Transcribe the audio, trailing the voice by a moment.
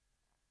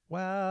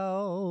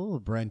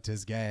Well, Brent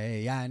is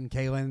gay, and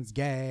Kaylin's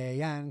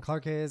gay, and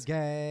Clark is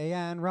gay,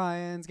 and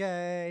Ryan's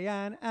gay,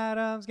 and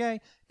Adam's gay.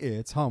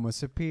 It's Homo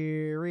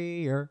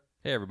Superior.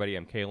 Hey, everybody,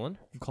 I'm Kaylin.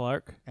 I'm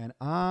Clark. And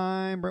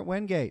I'm Brent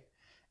Wengate.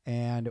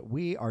 And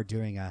we are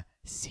doing a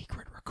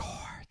Secret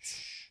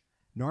Records.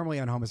 Normally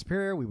on Homo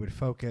Superior, we would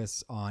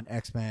focus on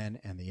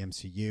X-Men and the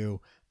MCU.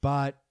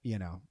 But, you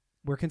know,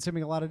 we're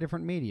consuming a lot of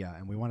different media,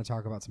 and we want to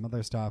talk about some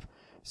other stuff.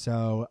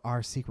 So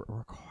our Secret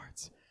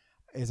Records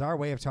is our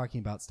way of talking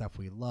about stuff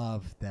we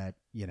love that,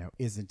 you know,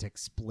 isn't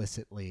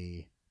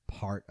explicitly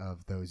part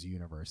of those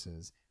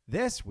universes.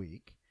 This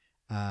week,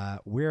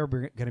 we're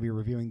going to be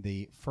reviewing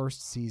the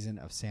first season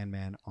of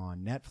Sandman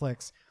on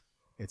Netflix.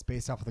 It's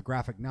based off of the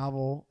graphic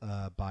novel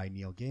by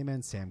Neil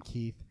Gaiman, Sam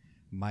Keith,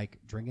 Mike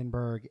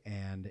Dringenberg,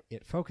 and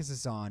it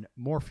focuses on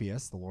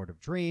Morpheus, the Lord of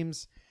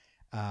Dreams.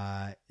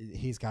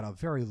 He's got a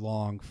very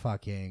long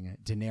fucking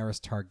Daenerys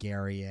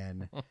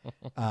Targaryen,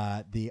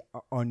 the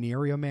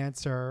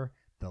Oniriomancer,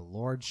 the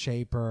Lord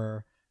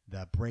Shaper,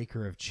 the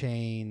Breaker of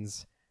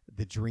Chains,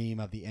 the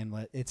Dream of the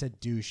Inlet. It's a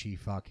douchey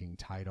fucking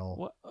title.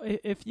 What,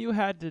 if you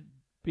had to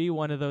be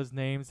one of those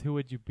names, who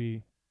would you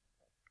be?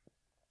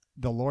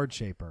 The Lord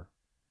Shaper.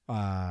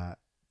 I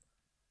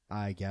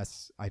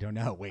guess. I don't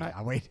know. Wait.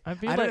 I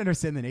don't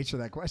understand the nature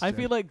of that question. I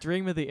feel like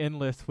Dream of the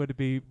Endless would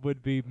be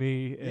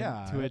me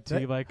to a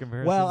T by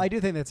comparison. Well, I do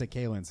think that's a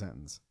Kaylin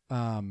sentence.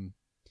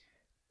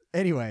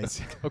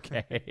 Anyways.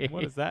 Okay.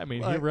 What does that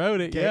mean? He wrote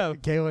it, yeah.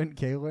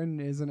 Kaylin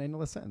is an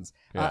endless sentence.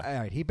 Yeah. All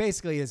right. He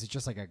basically is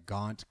just like a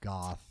gaunt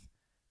goth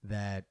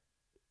that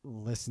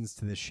listens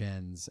to the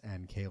Shins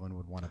and Kaylin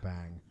would want to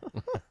bang.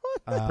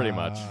 Pretty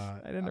much. I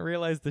didn't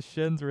realize the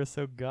Shins were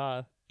so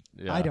goth.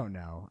 Yeah. I don't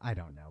know,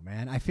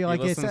 man. I feel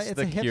like it's a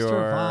hipster Cure.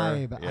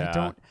 vibe.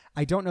 Yeah.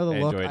 I don't know the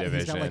look. Joy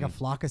He's got like a Division.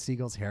 Flock of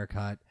Seagulls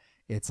haircut.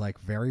 It's like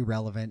very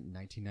relevant in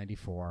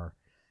 1994.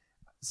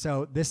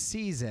 So this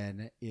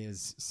season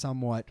is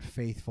somewhat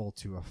faithful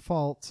to a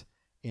fault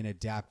in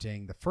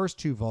adapting the first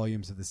two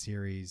volumes of the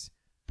series,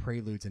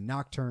 Preludes and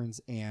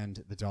Nocturnes,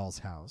 and The Doll's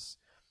House.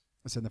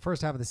 So in the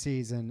first half of the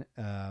season,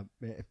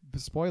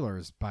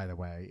 spoilers, by the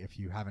way, if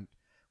you haven't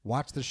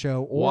watched the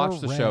show or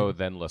show,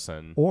 then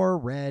listen. Or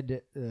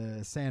read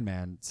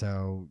Sandman.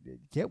 So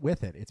get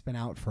with it. It's been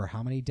out for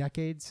how many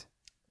decades?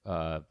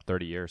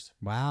 30 years.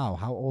 Wow.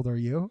 How old are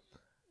you?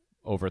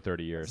 Over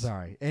 30 years.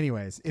 Sorry.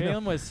 Anyways.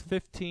 Caleb was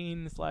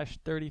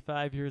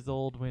 15/35 years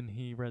old when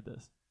he read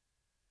this.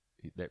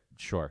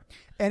 Sure.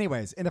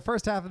 Anyways, in the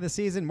first half of the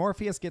season,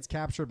 Morpheus gets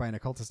captured by an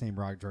occultist named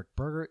Roderick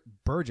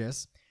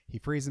Burgess. He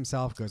frees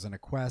himself, goes on a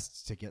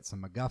quest to get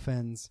some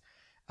MacGuffins.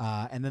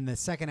 And then the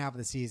second half of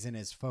the season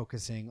is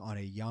focusing on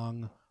a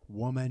young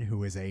woman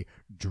who is a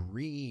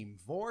dream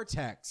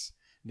vortex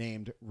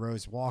named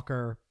Rose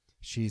Walker.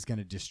 She's going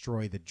to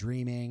destroy the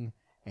dreaming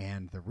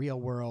and the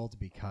real world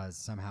because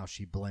somehow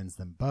she blends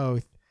them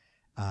both.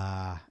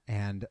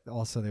 And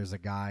also there's a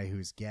guy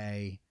who's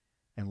gay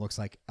and looks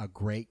like a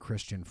great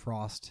Christian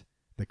Frost,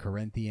 the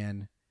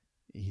Corinthian.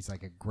 He's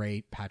like a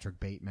great Patrick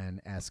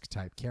Bateman-esque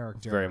type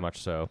character. Very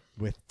much so.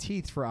 With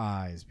teeth for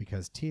eyes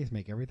because teeth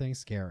make everything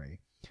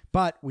scary.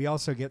 But we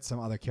also get some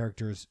other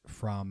characters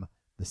from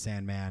the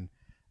Sandman,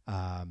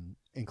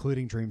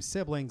 including Dream's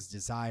siblings,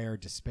 Desire,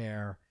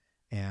 Despair,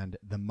 and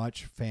the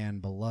much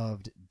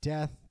fan-beloved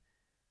Death.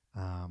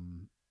 Are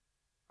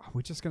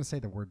we just going to say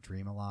the word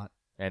dream a lot?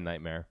 And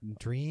Nightmare.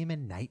 Dream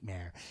and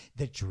Nightmare.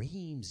 The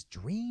dreams.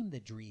 Dream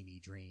the dreamy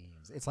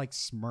dreams. It's like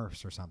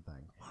Smurfs or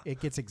something. It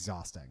gets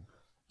exhausting.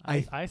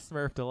 I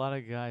smurfed a lot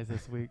of guys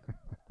this week.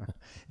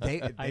 They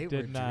did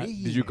were not.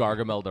 dreaming. Did you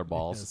Gargamel their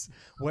balls?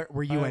 Yes.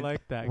 Were you? I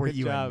like that. Were Good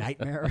you job. a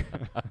nightmare?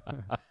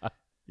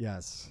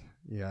 Yes.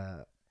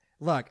 Yeah.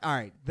 Look. All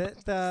right.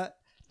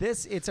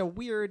 It's a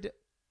weird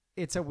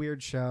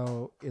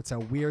show. It's a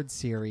weird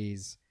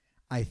series.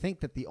 I think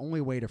that the only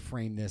way to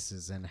frame this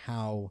is in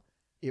how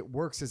it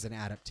works as an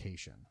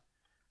adaptation.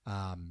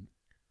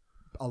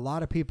 A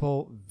lot of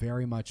people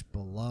very much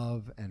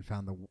love and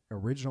found the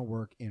original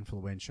work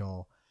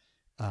influential.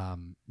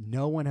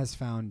 No one has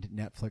found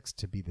Netflix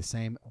to be the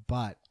same,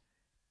 but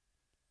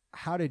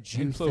how did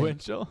you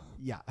Influential? think?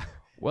 Yeah.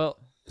 Well,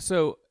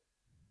 so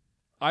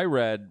I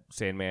read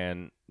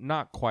Sandman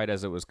not quite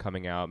as it was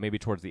coming out. Maybe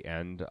towards the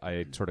end,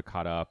 I sort of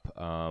caught up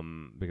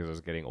because I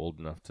was getting old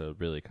enough to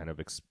really kind of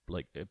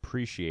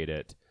appreciate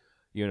it,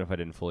 even if I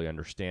didn't fully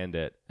understand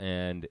it.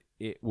 And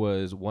it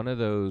was one of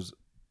those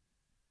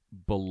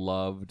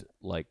beloved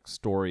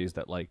stories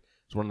that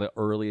it's one of the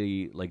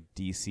early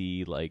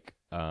DC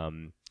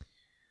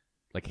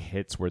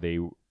hits where they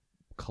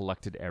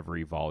collected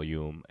every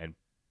volume and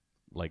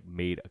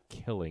made a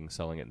killing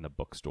selling it in the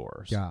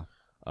bookstores. Yeah.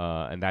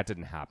 And that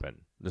didn't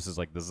happen. This is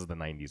the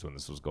 90s when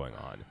this was going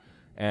on.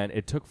 And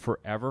it took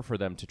forever for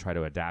them to try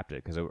to adapt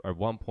it because at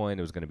one point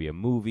it was going to be a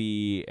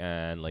movie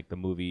and the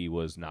movie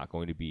was not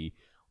going to be,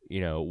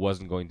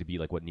 wasn't going to be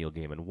what Neil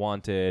Gaiman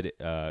wanted.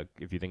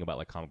 If you think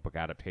about comic book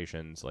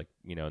adaptations,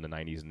 in the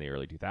 90s and the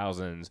early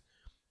 2000s,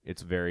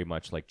 it's very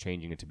much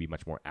changing it to be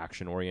much more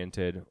action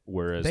oriented.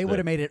 Whereas they would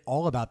have made it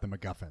all about the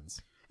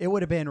MacGuffins. It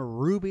would have been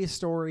Ruby's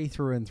story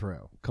through and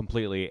through.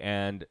 Completely,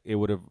 and it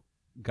would have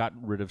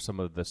gotten rid of some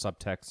of the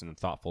subtext and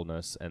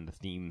thoughtfulness and the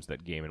themes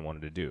that Gaiman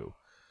wanted to do.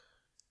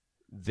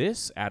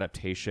 This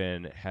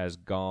adaptation has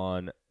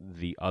gone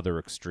the other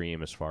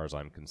extreme as far as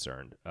I'm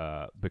concerned,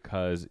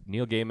 because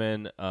Neil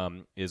Gaiman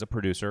is a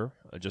producer,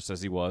 just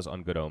as he was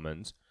on Good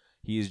Omens.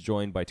 He is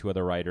joined by 2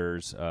 other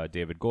writers,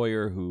 David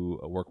Goyer, who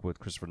worked with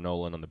Christopher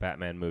Nolan on the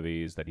Batman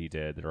movies that he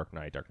did, The Dark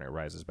Knight, Dark Knight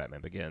Rises,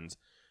 Batman Begins,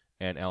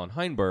 and Alan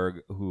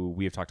Heinberg, who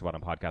we have talked about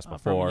on podcasts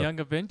before. From Young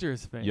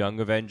Avengers fame. Young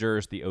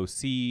Avengers, The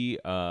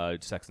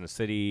OC, Sex and the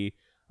City.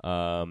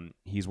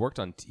 He's worked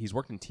in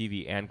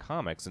TV and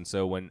comics, and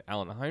so when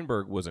Alan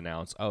Heinberg was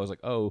announced, I was like,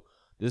 oh,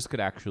 this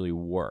could actually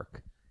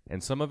work.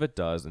 And some of it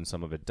does, and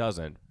some of it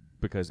doesn't,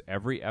 because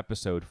every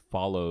episode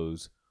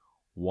follows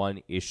one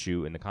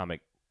issue in the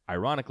comic.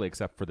 Ironically,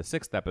 except for the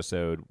 6th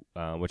episode,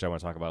 which I want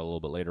to talk about a little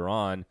bit later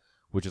on,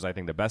 which is, I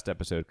think, the best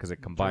episode because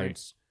it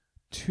combines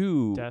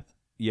 2... Death.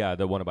 Yeah,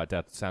 the one about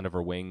death, Sound of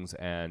Her Wings,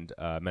 and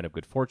Men of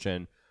Good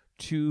Fortune,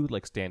 2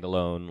 like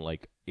standalone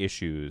like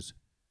issues,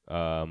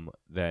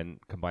 then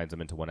combines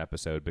them into one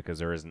episode because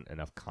there isn't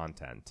enough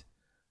content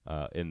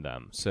in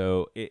them.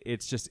 So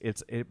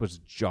it was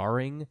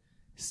jarring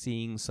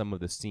seeing some of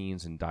the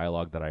scenes and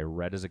dialogue that I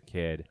read as a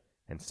kid,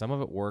 and some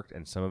of it worked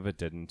and some of it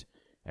didn't.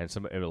 And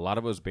a lot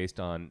of it was based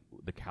on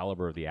the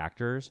caliber of the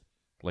actors.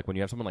 Like when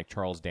you have someone like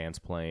Charles Dance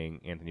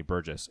playing Anthony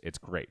Burgess, it's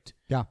great.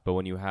 Yeah. But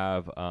when you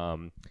have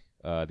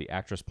the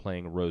actress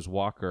playing Rose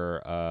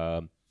Walker,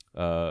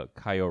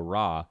 Kaio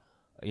Ra,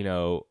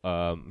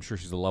 I'm sure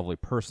she's a lovely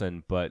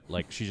person, but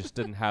like she just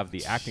didn't have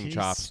the acting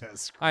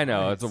chops. I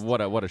know it's what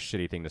a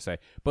shitty thing to say,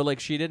 but like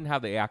she didn't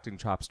have the acting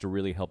chops to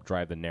really help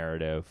drive the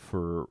narrative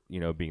for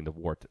being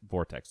the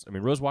vortex. I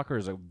mean, Rose Walker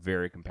is a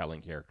very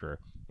compelling character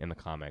in the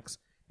comics,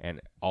 and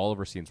all of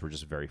her scenes were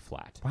just very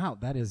flat. Wow,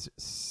 that is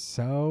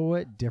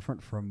so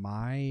different from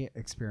my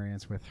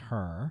experience with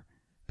her,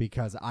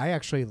 because I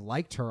actually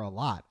liked her a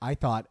lot. I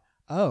thought,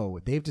 oh,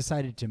 they've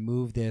decided to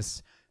move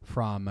this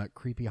from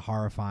creepy,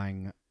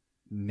 horrifying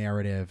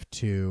narrative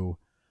to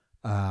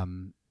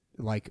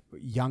like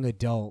young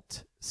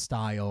adult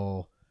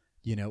style,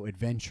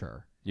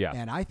 adventure. Yeah.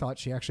 And I thought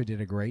she actually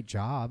did a great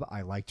job.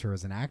 I liked her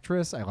as an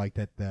actress. I liked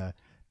that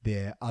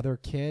the other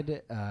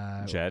kid,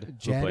 Jed,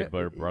 who played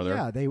her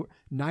brother. Yeah,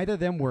 neither of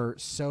them were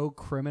so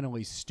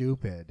criminally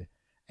stupid,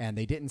 and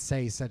they didn't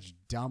say such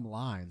dumb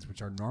lines,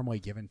 which are normally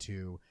given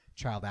to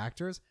child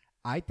actors.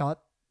 I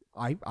thought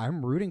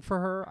I'm rooting for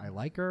her. I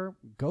like her.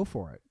 Go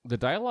for it. The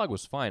dialogue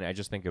was fine. I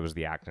just think it was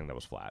the acting that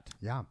was flat.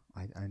 Yeah,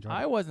 I enjoyed it.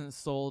 I wasn't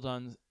sold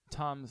on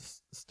Tom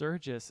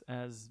Sturges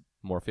as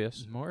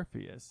Morpheus.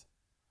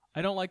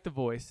 I don't like the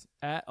voice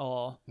at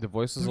all. The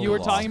voice is. You were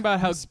talking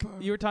about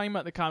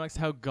the comics,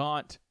 how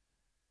gaunt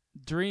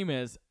Dream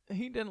is.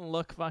 He didn't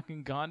look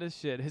fucking gaunt as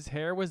shit. His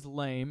hair was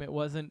lame. It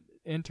wasn't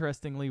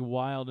interestingly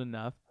wild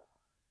enough.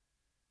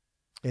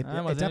 It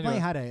definitely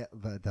had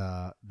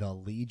the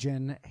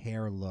Legion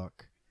hair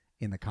look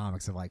in the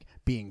comics of like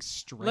being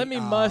straight. Let me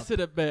muss it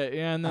a bit,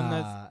 yeah, and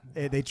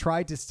then they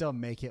tried to still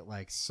make it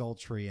like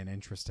sultry and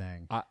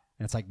interesting. And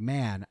it's like,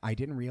 man, I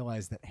didn't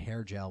realize that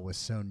hair gel was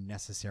so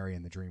necessary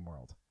in the dream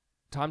world.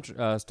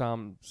 Sturridge.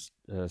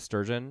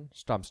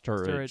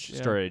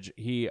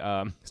 He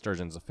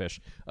Sturgeon's a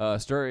fish.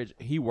 Sturridge.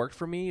 He worked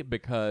for me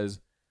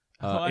because.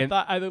 I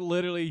thought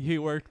he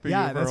worked for you.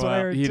 Yeah, that's what I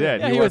heard. He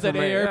did. Yeah, he was at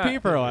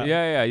AARP for a while.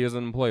 Yeah, he was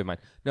an employee of mine.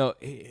 No,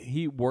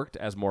 he worked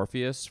as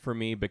Morpheus for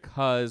me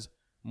because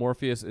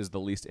Morpheus is the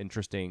least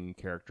interesting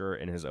character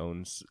in his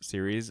own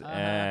series,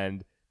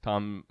 and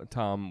Tom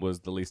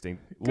was the least. Good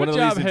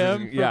job,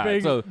 him, for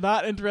being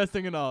not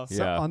interesting at all.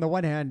 So on the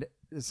one hand,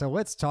 so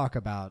let's talk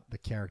about the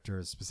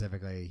characters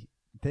specifically.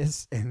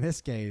 In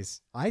this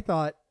case, I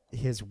thought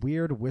his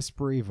weird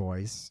whispery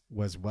voice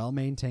was well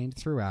maintained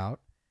throughout.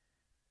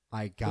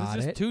 I got it.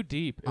 Was just too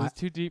deep. It was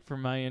too deep for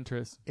my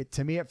interest.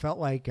 To me, it felt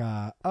like,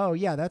 oh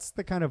yeah, that's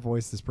the kind of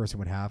voice this person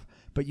would have.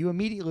 But you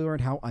immediately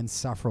learned how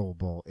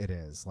unsufferable it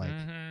is. Like,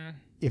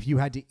 if you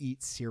had to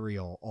eat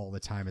cereal all the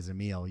time as a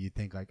meal, you'd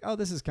think like, oh,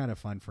 this is kind of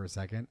fun for a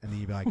second, and then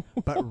you'd be like,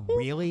 but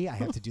really, I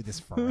have to do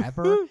this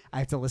forever? I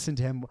have to listen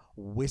to him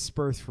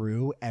whisper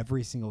through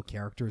every single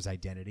character's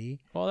identity.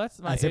 Well, that's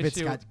my as issue. if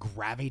it's got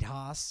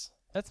gravitas.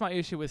 That's my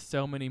issue with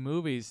so many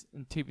movies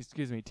and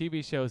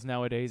TV shows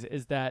nowadays,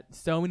 is that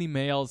so many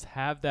males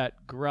have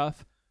that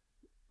gruff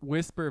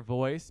whisper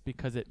voice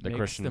because it makes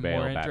Christian them Bale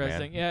more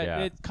interesting. Batman. Yeah,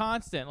 it's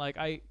constant. Like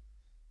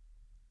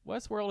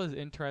Westworld is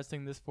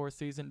interesting this 4th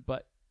season,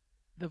 but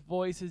the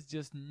voice is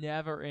just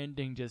never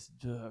ending. Just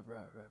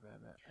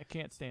I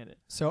can't stand it.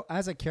 So,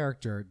 as a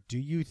character, do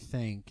you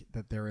think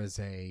that there is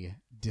a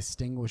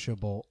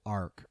distinguishable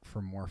arc for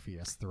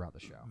Morpheus throughout the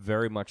show?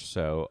 Very much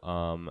so.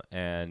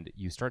 And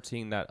you start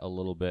seeing that a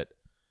little bit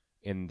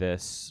in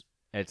this.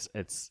 It's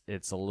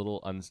a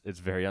little it's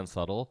very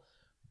unsubtle,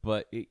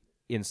 but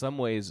in some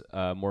ways,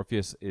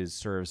 Morpheus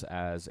serves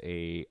as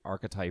a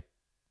archetype,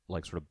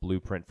 like sort of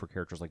blueprint for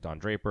characters like Don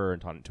Draper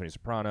and Tony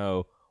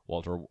Soprano,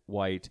 Walter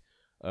White.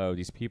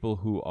 These people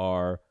who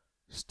are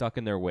stuck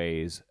in their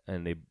ways,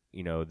 and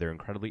they're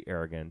incredibly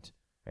arrogant,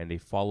 and they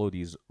follow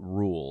these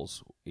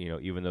rules,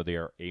 even though they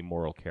are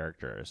amoral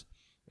characters.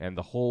 And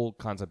the whole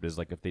concept is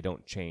like if they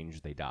don't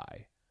change, they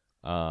die.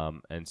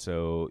 And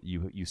so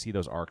you see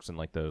those arcs in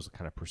like those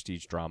kind of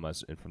prestige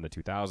dramas from the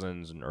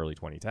 2000s and early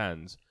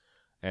 2010s.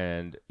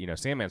 And,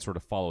 Sandman sort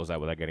of follows that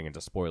without getting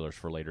into spoilers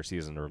for later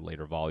season or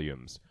later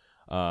volumes.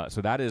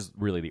 So that is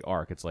really the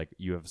arc. It's like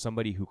you have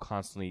somebody who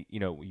constantly,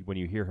 when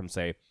you hear him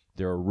say,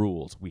 there are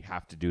rules, we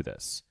have to do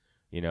this.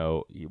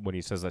 When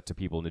he says that to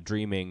people in the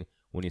Dreaming,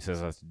 when he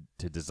says that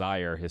to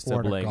Desire, his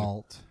sibling. Or to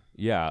Galt.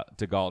 Yeah,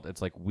 to Galt.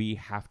 It's like we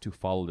have to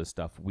follow this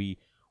stuff. We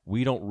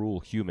don't rule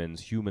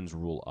humans. Humans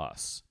rule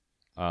us.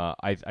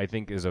 I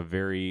think is a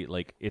very,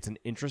 it's an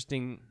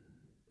interesting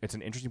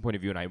point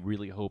of view, and I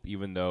really hope,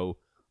 even though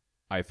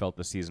I felt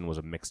the season was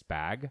a mixed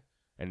bag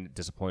and it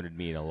disappointed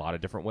me in a lot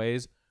of different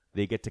ways,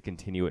 they get to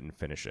continue it and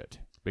finish it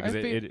because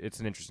it's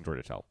an interesting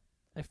story to tell.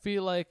 I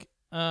feel like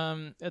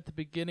at the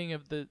beginning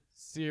of the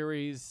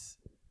series,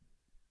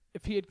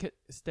 if he had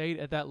stayed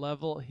at that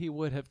level, he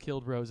would have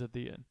killed Rose at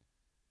the end.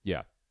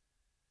 Yeah.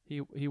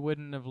 He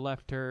wouldn't have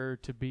left her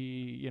to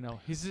be,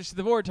 he's just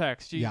the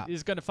vortex.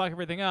 He's going to fuck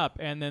everything up,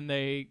 and then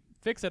they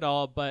fix it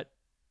all, but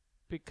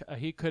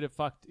he could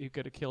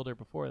have killed her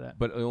before that.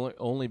 But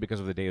only because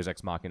of the Deus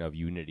Ex Machina of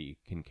Unity,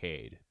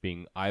 Kincaid,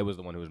 being I was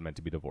the one who was meant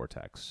to be the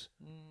vortex.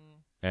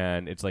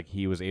 And it's like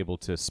he was able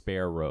to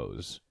spare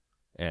Rose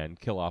and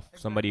kill off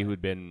somebody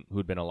who'd been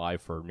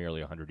alive for nearly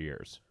 100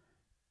 years.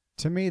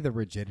 To me, the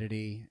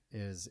rigidity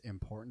is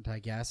important, I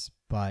guess,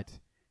 but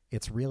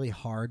it's really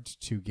hard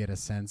to get a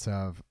sense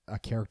of a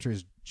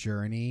character's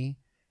journey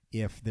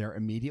if they're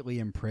immediately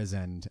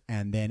imprisoned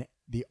and then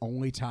the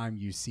only time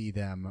you see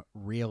them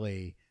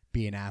really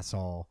be an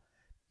asshole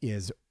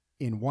is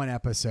in one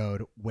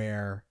episode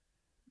where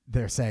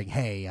they're saying,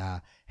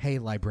 hey,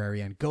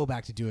 librarian, go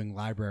back to doing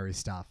library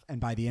stuff. And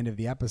by the end of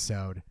the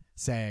episode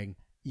saying,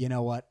 you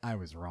know what, I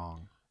was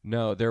wrong.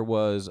 No, there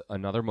was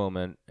another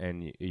moment,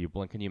 and you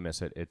blink and you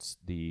miss it. It's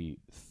the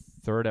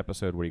third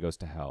episode where he goes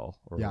to hell.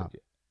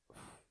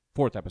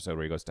 Fourth episode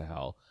where he goes to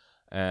hell.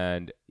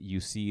 And you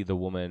see the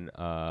woman,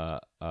 I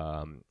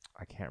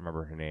can't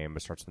remember her name,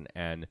 but starts with an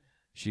N.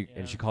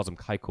 And she calls him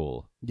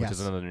Kaikul, which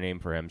is another name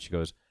for him. She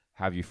goes,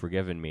 have you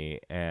forgiven me?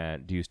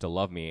 And do you still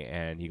love me?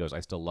 And he goes, I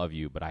still love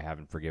you, but I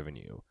haven't forgiven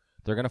you.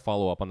 They're going to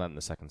follow up on that in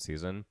the second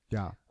season.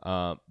 Yeah.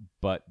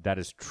 But that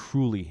is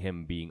truly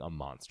him being a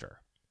monster.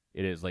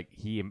 It is like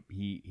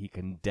he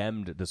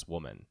condemned this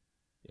woman,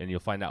 and you'll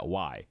find out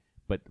why.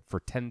 But for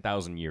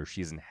 10,000 years,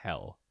 she's in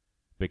hell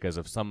because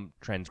of some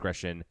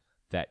transgression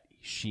that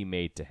she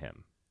made to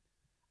him.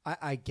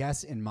 I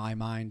guess in my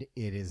mind,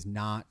 it is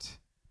not...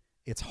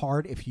 It's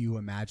hard if you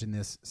imagine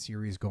this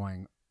series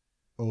going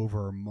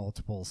over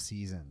multiple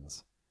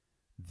seasons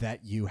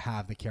that you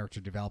have the character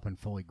develop and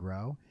fully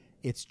grow.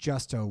 It's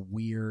just a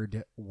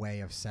weird way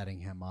of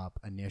setting him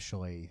up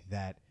initially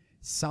that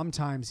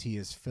sometimes he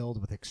is filled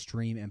with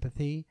extreme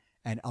empathy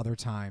and other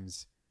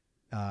times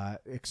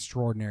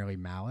extraordinarily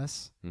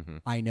malice. Mm-hmm.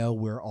 I know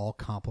we're all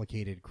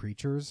complicated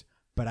creatures,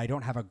 but I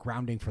don't have a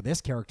grounding for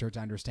this character to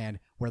understand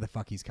where the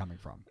fuck he's coming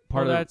from.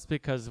 That's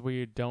because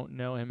we don't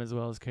know him as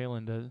well as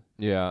Kaylin does.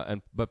 Yeah,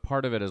 but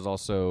part of it is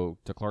also,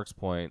 to Clark's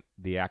point,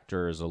 the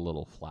actor is a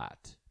little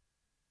flat,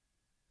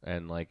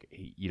 and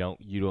you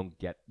don't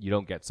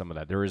get some of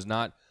that. There is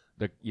not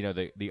the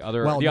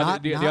other. Well, the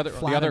not other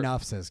flat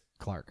enough, says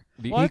Clark.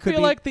 I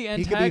feel like the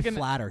antagonist. He could be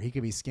flatter. He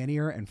could be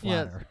skinnier and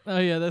flatter. Yeah. Oh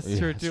yeah, that's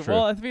true too. That's true.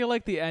 Well, I feel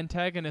like the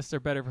antagonists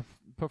are better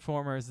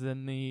performers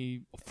than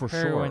the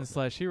heroines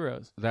 /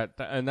 heroes. That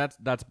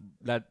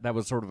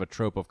was sort of a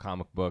trope of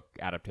comic book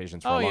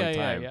adaptations for a long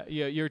time.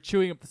 Yeah. You're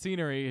chewing up the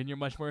scenery, and you're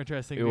much more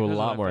interesting. It was a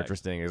lot more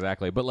interesting,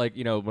 exactly. But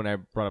when I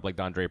brought up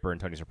Don Draper and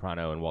Tony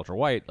Soprano and Walter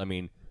White, I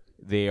mean,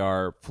 they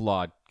are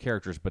flawed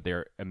characters, but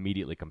they're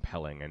immediately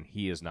compelling, and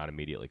he is not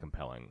immediately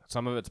compelling.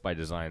 Some of it's by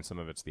design, some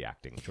of it's the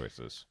acting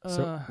choices.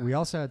 So we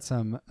also had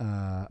some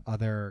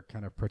other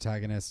kind of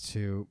protagonists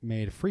who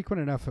made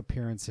frequent enough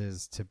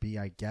appearances to be,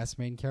 I guess,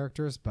 main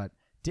characters, but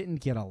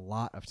didn't get a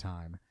lot of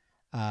time.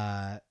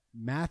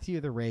 Matthew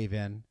the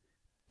Raven,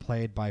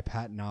 played by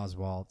Patton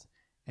Oswalt,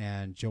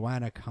 and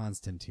Joanna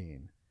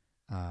Constantine,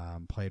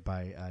 played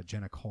by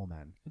Jenna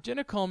Coleman.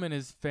 Jenna Coleman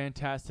is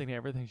fantastic in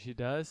everything she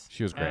does.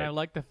 She was great. And I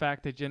like the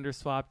fact that gender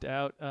swapped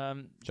out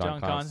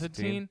John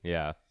Constantine.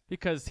 Yeah.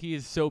 Because he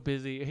is so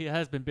busy. He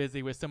has been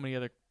busy with so many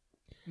other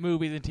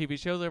movies and TV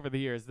shows over the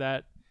years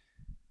that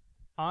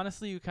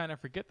honestly you kind of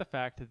forget the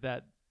fact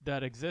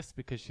that exists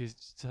because she's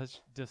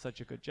does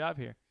such a good job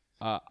here.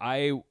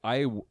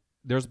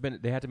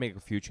 They had to make a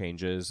few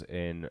changes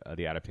in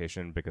the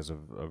adaptation because of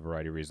a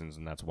variety of reasons,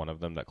 and that's one of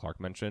them that Clark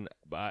mentioned.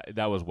 But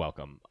that was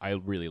welcome. I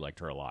really liked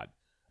her a lot,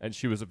 and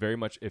she was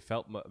it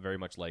felt very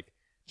much like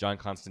John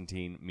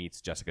Constantine meets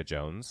Jessica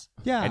Jones.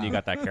 Yeah, and you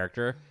got that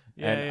character.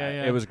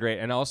 Yeah. It was great,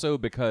 and also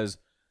because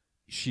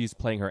she's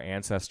playing her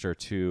ancestor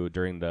too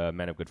during the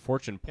Men of Good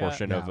Fortune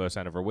portion of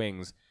Sound of Her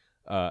Wings,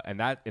 and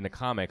that in the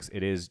comics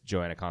it is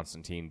Joanna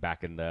Constantine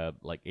back in the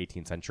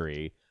 18th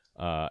century.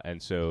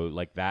 And so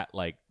like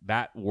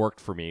that worked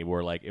for me,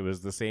 where like it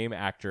was the same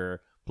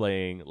actor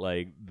playing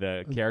like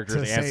the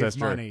character's to save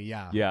ancestor. money,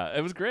 yeah.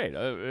 It was great.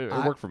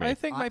 It worked for me. I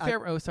think my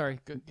favorite. Oh, sorry.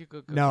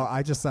 Go. No,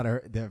 I just thought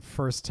the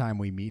first time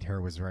we meet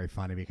her was very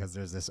funny because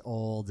there's this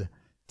old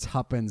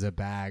tuppence a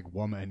bag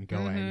woman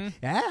going,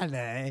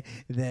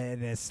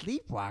 the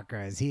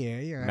sleepwalker is here.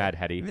 You're Mad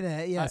Hetty.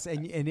 Yes,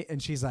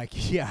 and she's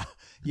like, yeah.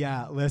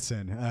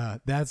 Listen,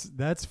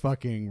 that's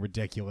fucking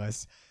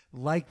ridiculous.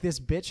 Like this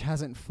bitch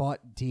hasn't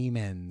fought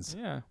demons.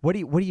 Yeah. What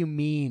do you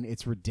mean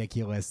it's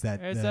ridiculous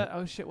that? Is that?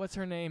 Oh shit! What's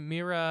her name?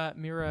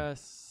 Mira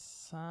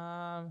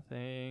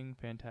something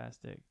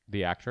fantastic.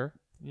 The actor.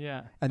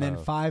 Yeah. And then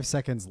 5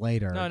 seconds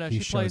later, No, he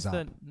she plays shows up.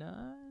 the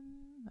nun.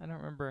 I don't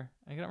remember.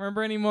 I don't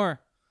remember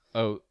anymore.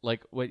 Oh,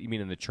 like what you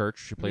mean in the church?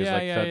 She plays Yeah,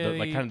 like yeah, the yeah,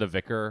 like kind of the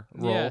vicar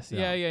role. Yes.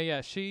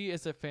 Yeah. She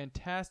is a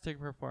fantastic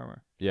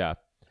performer. Yeah.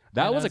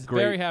 That And was I a was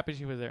great Very happy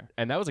she was there.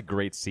 and that was a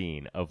great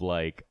scene of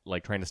like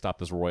trying to stop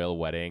this royal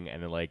wedding,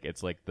 and then like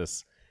it's like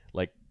this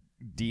like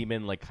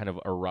demon like kind of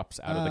erupts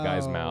out of the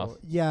guy's mouth.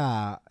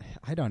 Yeah,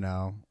 I don't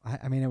know.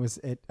 I mean,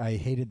 I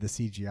hated the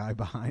CGI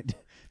behind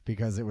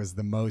because it was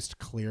the most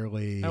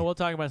clearly And we'll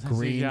talk about some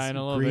green CGI in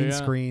a little green bit. Yeah.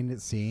 screen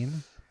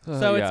scene.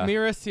 So yeah. it's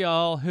Mira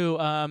Sial who.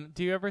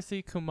 Do you ever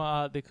see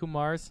the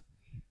Kumars?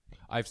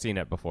 I've seen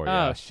it before. Oh,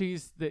 Yeah. she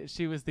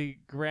was the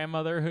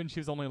grandmother, and she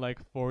was only like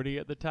 40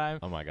 at the time.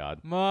 Oh my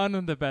god. One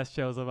of the best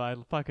shows of I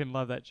fucking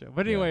love that show.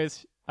 But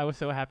anyways, I was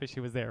so happy she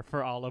was there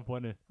for all of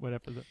one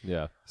episode.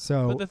 Yeah.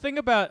 So But the thing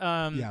about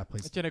yeah,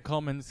 please. Jenna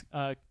Coleman's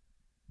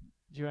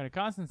Joanna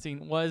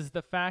Constantine was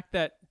the fact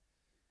that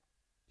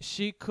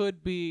she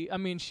could be. I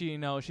mean,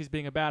 she's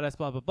being a badass,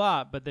 blah blah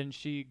blah. But then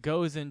she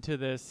goes into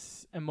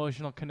this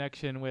emotional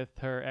connection with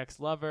her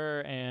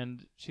ex-lover,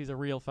 and she's a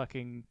real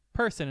fucking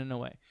person in a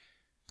way.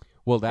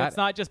 Well, that It's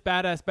not just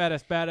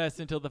badass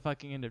until the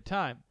fucking end of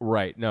time.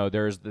 right. No,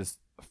 there's this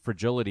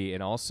fragility,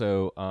 and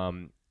also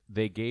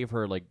they gave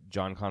her like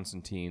John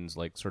Constantine's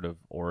like sort of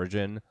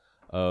origin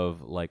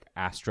of like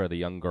Astra, the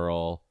young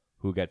girl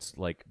who gets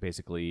like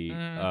basically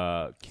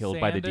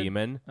killed by the Sanded?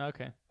 demon.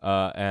 Okay.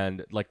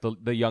 And like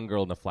the young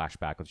girl in the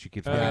flashback, she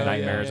keeps having yeah,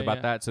 nightmares yeah, about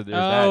yeah. that. So there's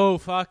that, Oh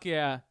fuck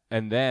yeah.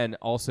 and then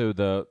also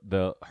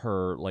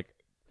her like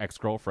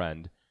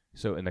ex-girlfriend.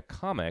 So in the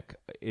comic,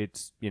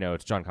 it's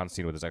John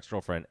Constantine with his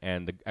ex-girlfriend,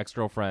 and the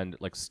ex-girlfriend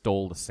like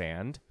stole the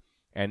sand,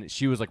 and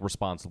she was like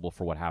responsible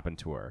for what happened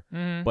to her.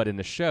 But in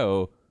the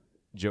show,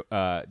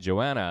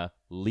 Joanna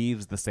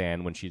leaves the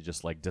sand when she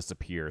just like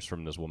disappears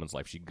from this woman's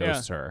life. She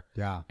ghosts her.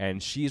 Yeah.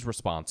 And she's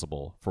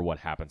responsible for what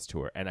happens to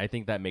her. And I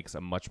think that makes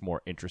a much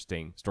more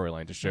interesting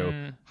storyline to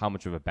show how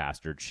much of a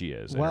bastard she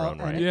is in her own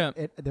right.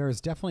 And there is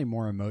definitely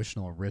more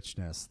emotional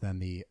richness than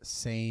the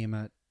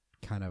same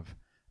kind of,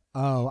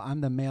 oh,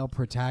 I'm the male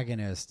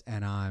protagonist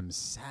and I'm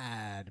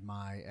sad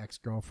my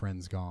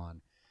ex-girlfriend's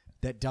gone.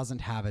 That doesn't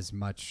have as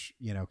much,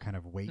 kind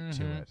of weight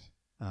to it.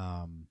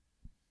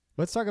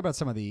 Let's talk about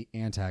some of the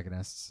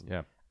antagonists.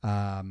 Yeah.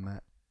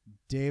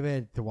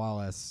 David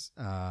Thewlis,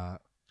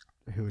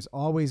 who's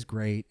always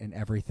great in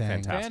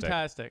everything.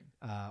 Fantastic.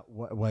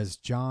 Was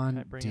John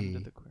I bring D. him to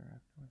the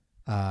queer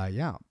afterwards.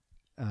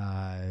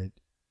 Yeah.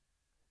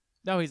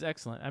 No, he's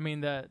excellent. I mean,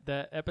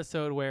 the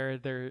episode where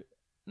they're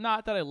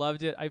not that I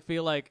loved it. I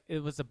feel like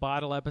it was a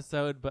bottle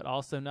episode, but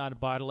also not a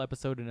bottle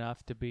episode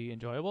enough to be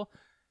enjoyable,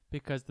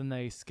 because then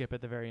they skip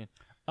at the very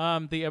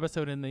end. The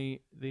episode in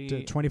the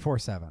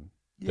 24/7.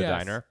 The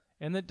diner.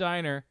 In the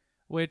diner,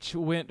 which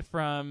went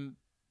from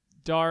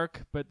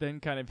dark but then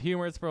kind of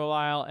humorous for a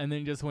while, and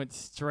then just went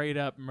straight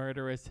up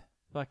murderous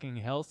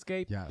fucking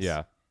hellscape. Yes.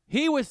 Yeah.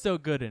 He was so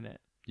good in it.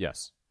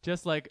 Yes.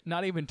 Just like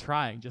not even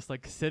trying, just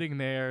like sitting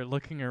there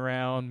looking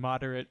around,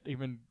 moderate,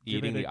 even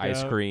Eating giving the it a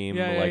ice go. cream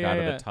Yeah, like yeah, out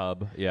yeah. of the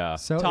tub. Yeah.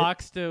 So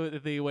Talks to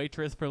the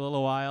waitress for a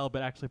little while,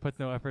 but actually puts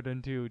no effort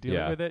into dealing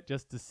Yeah. with it,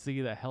 just to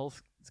see the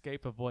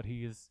hellscape of what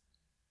he is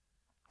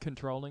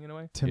controlling in a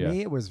way. to Yeah.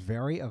 me, it was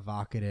very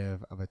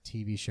evocative of a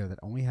TV show that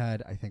only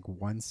had, I think,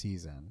 one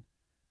season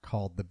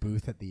called The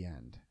Booth at the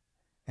End.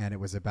 And it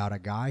was about a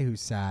guy who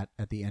sat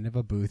at the end of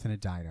a booth in a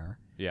diner,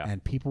 Yeah.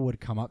 and people would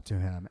come up to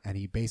him, and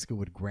he basically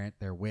would grant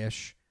their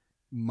wish,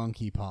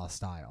 monkey paw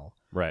style.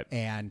 Right.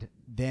 And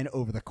then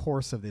over the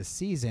course of this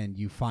season,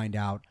 you find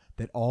out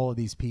that all of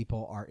these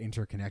people are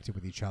interconnected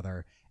with each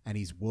other, and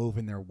he's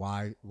woven their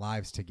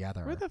lives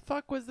together. Where the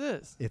fuck was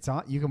this? It's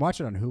on. You can watch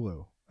it on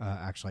Hulu.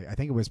 Actually, I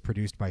think it was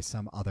produced by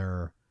some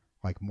other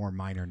like more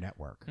minor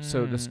network.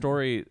 So the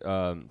story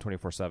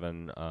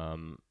 24/7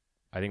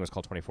 I think it was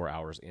called 24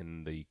 Hours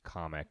in the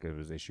comic. It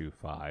was issue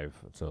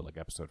 5, so like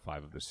episode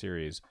 5 of the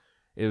series.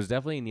 It was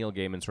definitely Neil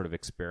Gaiman sort of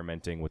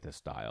experimenting with his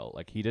style.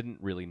 Like he didn't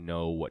really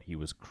know what he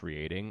was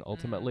creating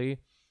ultimately,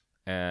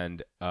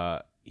 and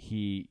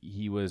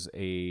he was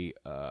a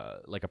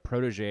like a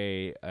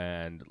protege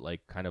and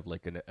like kind of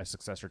like a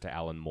successor to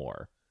Alan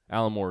Moore.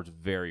 Alan Moore is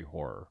very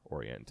horror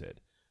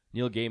oriented.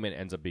 Neil Gaiman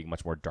ends up being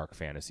much more dark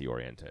fantasy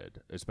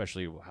oriented,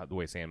 especially the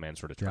way Sandman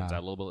sort of turns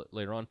out a little bit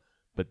later on.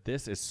 But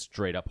this is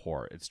straight up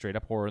horror. It's straight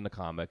up horror in the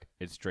comic.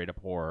 It's straight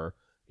up horror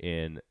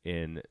in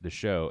the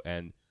show.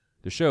 And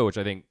the show, which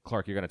I think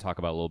Clark you're going to talk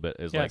about a little bit,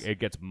 is Yes.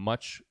 like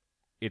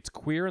it's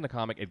queer in the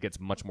comic. It gets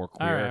much more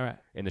All queer right.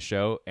 in the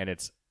show, and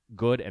it's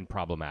good and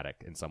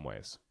problematic in some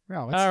ways.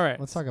 Yeah, All right.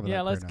 Let's talk about Yeah,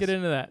 that. let's get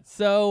into that.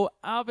 So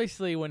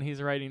obviously, when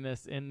he's writing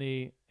this in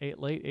the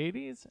late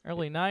 80s,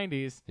 early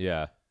 90s,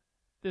 Yeah.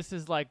 this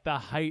is like the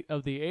height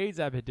of the AIDS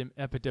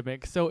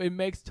epidemic. So it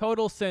makes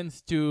total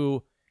sense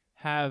to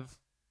have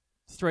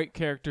straight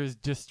characters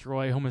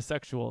destroy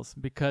homosexuals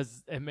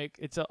because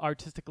it's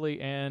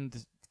artistically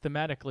and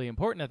thematically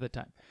important at the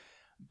time.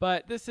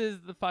 But this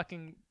is the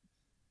fucking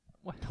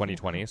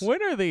 2020s.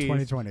 When are these?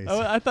 2020s. Oh,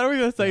 I thought we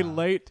were gonna say Yeah.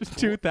 late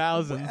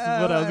 2000s. Is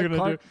what I was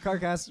gonna do.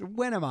 Clark asked,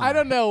 when am I? I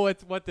don't know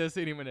what this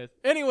even is.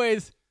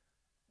 Anyways,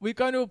 we've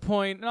gone to a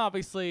point, and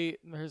obviously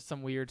there's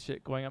some weird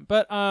shit going on,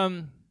 but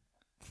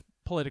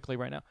politically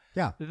right now.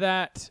 Yeah.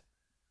 That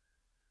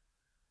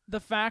the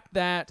fact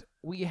that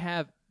we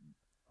have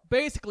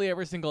basically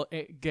every single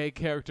gay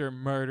character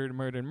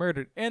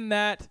murdered. In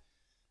that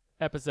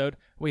episode,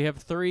 we have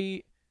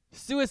 3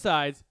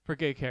 suicides for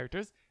gay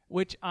characters,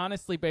 which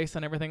honestly, based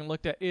on everything I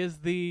looked at, is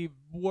the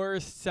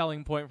worst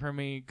selling point for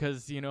me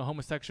because,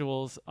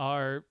 homosexuals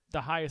are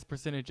the highest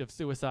percentage of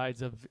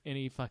suicides of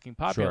any fucking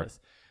populace,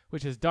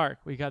 which is dark.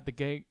 We got the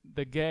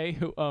gay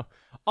who,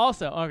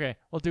 also, okay,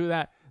 we'll do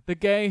that. The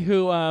gay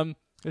who,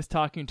 is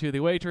talking to the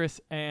waitress,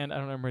 and I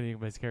don't remember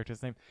anybody's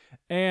character's name,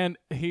 and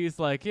he's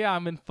like, yeah,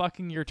 I'm in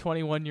fucking your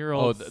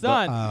 21-year-old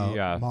son.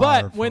 Yeah.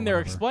 But when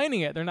they're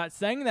explaining it, they're not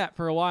saying that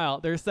for a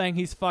while. They're saying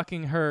he's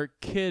fucking her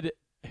kid,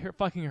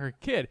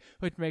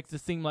 which makes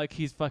it seem like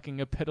he's fucking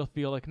a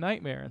pedophilic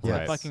nightmare instead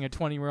Yes. of fucking a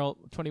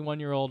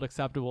 21-year-old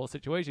acceptable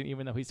situation,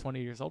 even though he's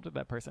 20 years older than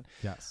that person.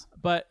 Yes.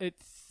 But it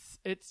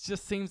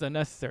just seems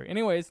unnecessary.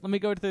 Anyways, let me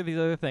go through these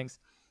other things.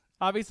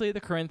 Obviously, the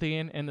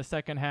Corinthian in the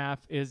second half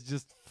is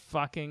just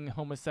fucking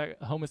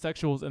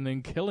homosexuals and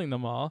then killing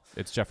them all.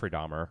 It's Jeffrey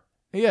Dahmer.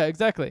 Yeah,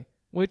 exactly.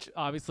 Which,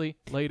 obvly,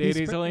 late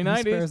 80s, early 90s.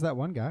 He spares that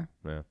one guy.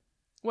 Yeah.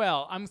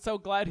 Well, I'm so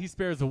glad he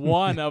spares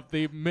one of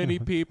the many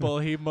people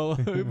he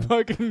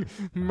fucking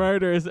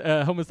murders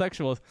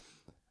homosexuals.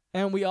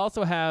 And we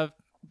also have,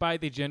 by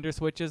the gender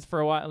switches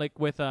for a while, like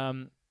with,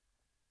 oh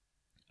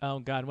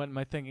God, what am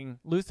I thinking?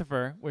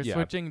 Lucifer. We're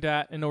switching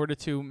that in order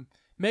to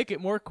make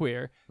it more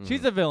queer.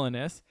 She's a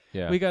villainess.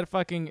 Yeah. We got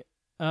fucking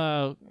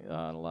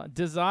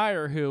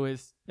Desire, who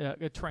is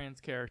a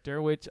trans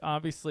character, which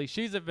obviously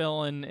she's a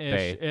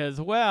villain-ish as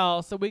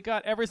well. So we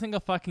got every single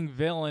fucking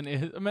villain.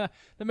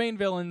 The main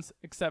villains,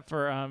 except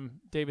for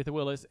David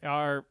Willis,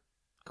 are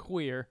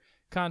queer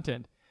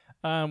content.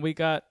 We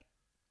got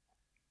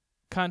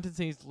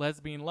Constantine's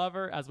lesbian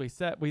lover, as we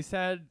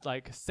said,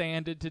 like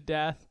sanded to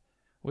death,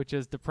 which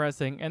is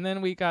depressing. And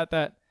then we got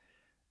that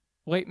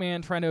white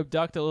man trying to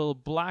abduct a little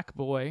black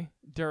boy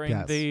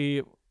during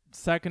the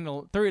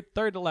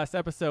third to last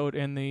episode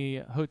in the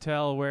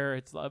hotel where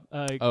it's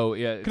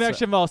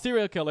connection of all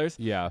serial killers.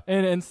 Yeah.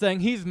 And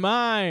saying he's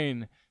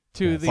mine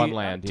to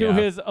Funland, to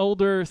his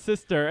older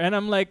sister. And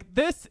I'm like,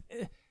 this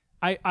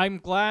I'm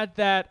glad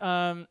that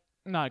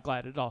not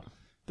glad at all.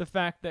 The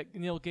fact that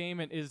Neil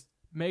Gaiman is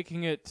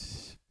making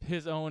it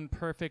his own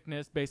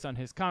perfectness based on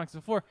his comics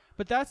before,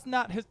 but that's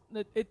not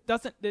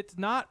it's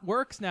not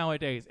works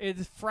nowadays.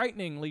 It's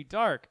frighteningly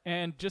dark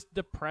and just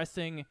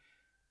depressing,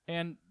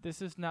 and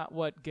this is not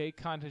what gay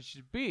content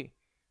should be.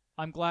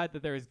 I'm glad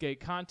that there is gay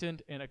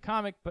content in a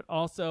comic, but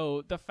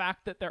also the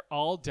fact that they're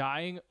all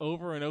dying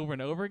over and over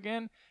and over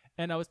again.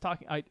 And I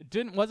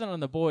wasn't on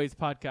the Boys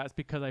podcast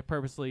because I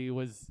purposely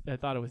I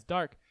thought it was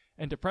dark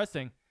and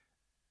depressing.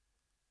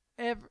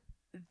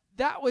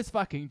 That was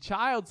fucking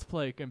child's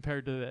play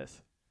compared to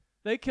this.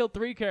 They killed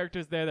 3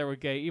 characters there that were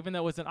gay, even though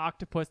it was an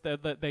octopus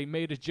that they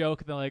made a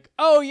joke. They're like,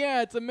 oh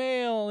yeah, it's a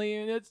male.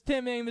 Its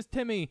name is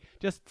Timmy,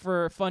 just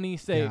for funny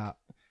sake. Yeah.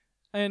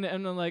 And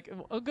I'm like,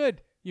 oh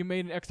good, you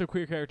made an extra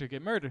queer character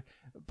get murdered.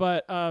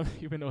 But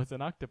even though it's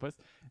an octopus,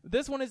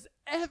 this one is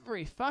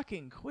every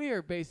fucking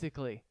queer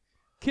basically.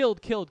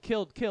 Killed.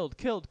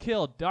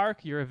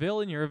 Dark, you're a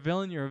villain,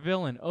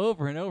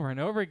 over and over and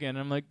over again.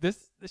 I'm like,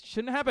 this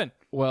shouldn't happen.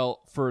 Well,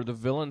 for the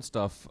villain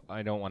stuff,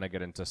 I don't want to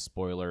get into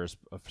spoilers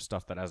of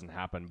stuff that hasn't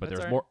happened, but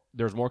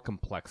there's more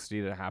complexity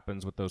that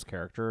happens with those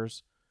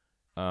characters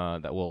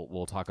that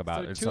we'll talk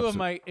about. So 2 of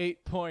my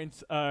 8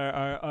 points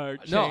are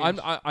changed. No,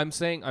 I'm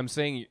saying I'm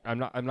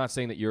not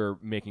saying that you're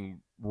making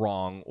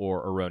wrong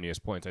or erroneous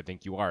points. I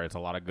think you are. It's a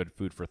lot of good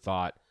food for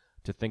thought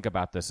to think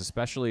about this,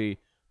 especially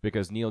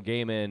because Neil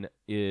Gaiman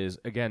is,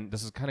 again,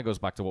 this is kind of goes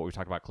back to what we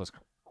talked about.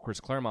 Chris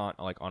Claremont,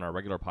 like on our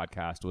regular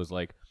podcast, was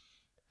like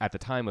at the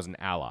time was an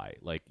ally.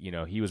 Like,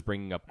 he was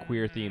bringing up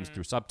queer themes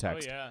through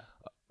subtext. Oh, yeah.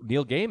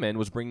 Neil Gaiman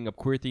was bringing up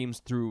queer themes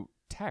through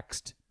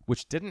text,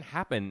 which didn't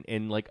happen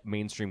in like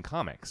mainstream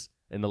comics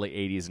in the late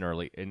 80s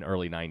and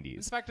early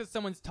 90s. The fact that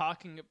someone's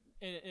talking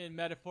and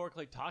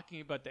metaphorically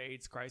talking about the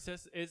AIDS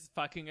crisis is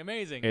fucking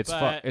amazing.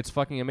 It's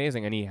fucking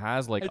amazing, and he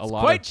has like a lot.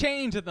 It's quite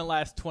changed in the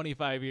last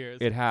 25 years.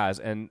 It has,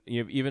 and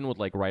even with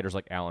like writers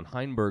like Alan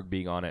Heinberg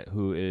being on it,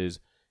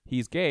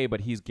 he's gay,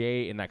 but he's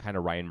gay in that kind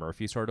of Ryan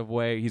Murphy sort of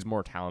way. He's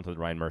more talented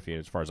than Ryan Murphy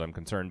as far as I'm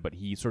concerned, but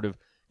he sort of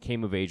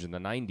came of age in the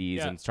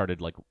 90s and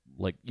started like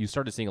you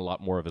started seeing a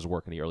lot more of his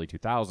work in the early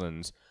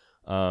 2000s.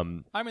 I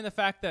mean, the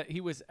fact that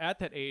he was at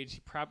that age, he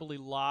probably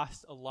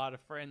lost a lot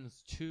of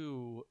friends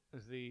to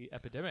the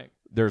epidemic.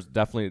 There's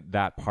definitely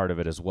that part of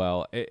it as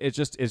well.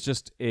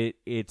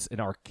 It's an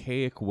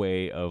archaic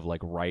way of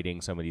like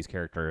writing some of these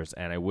characters,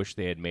 and I wish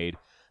they had made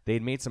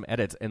some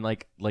edits. And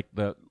like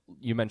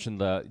you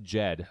mentioned the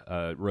Jed,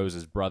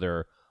 Rose's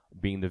brother,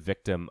 being the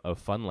victim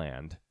of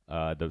Funland,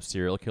 the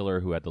serial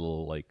killer who had the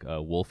little like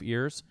wolf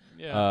ears.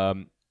 Yeah.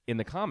 In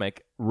the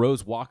comic,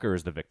 Rose Walker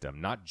is the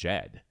victim, not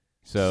Jed.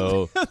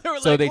 So they were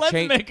so like, they let's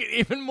changed. make it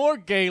even more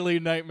gaily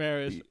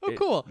nightmarish. Oh,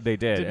 cool. They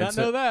did. Did And not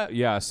so- know that.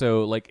 Yeah.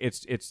 So like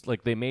it's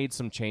like they made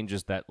some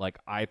changes that like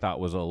I thought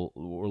were a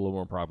little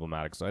more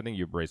problematic. So I think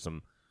you've raised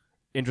some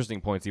interesting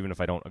points, even if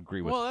I don't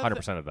agree with Well,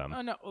 that's 100% of them.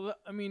 No, well,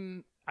 I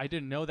mean, I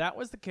didn't know that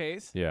was the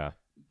case, Yeah.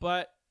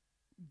 but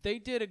they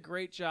did a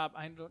great job.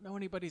 I don't know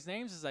anybody's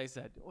names, as I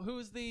said.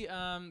 Who's the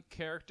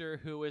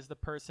character who is the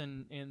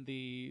person in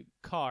the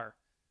car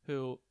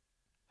who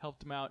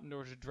helped him out in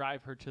order to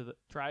drive her to the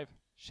drive?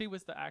 She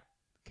was the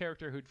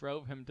character who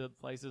drove him to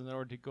places in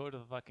order to go to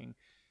the fucking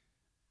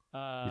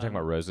You're talking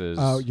about Rose's.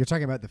 Oh, you're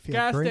talking about the field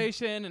gas green?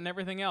 station and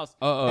everything else.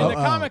 Oh, In the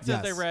comics yes.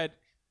 that they read,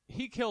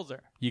 he kills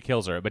her. he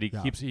kills her, but he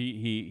Yeah. keeps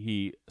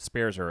he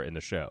spares her in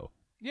the show.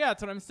 Yeah,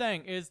 that's what I'm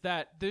saying, is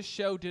that this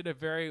show did a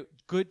very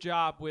good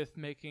job with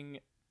making,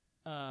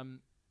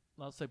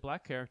 let's say,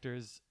 black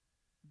characters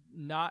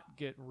not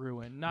get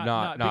ruined,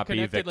 not be be connected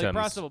like victims.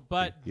 possible,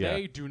 but Yeah.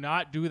 they do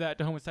not do that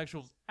to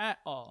homosexuals at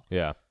all.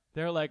 Yeah.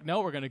 They're like,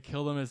 no, we're going to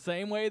kill them the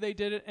same way they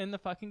did it in the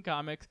fucking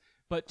comics,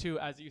 but to,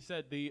 as you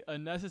said, the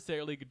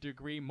unnecessarily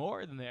degree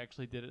more than they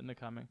actually did it in the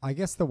comic. I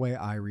guess the way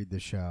I read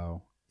the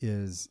show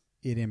is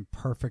it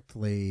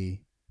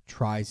imperfectly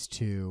tries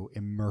to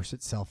immerse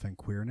itself in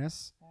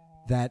queerness.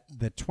 That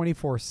the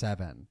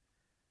 24/7,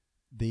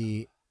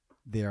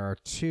 there are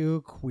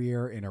two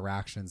queer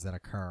interactions that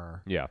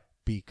occur Yeah.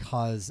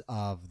 because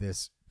of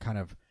this kind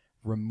of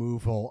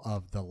removal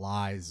of the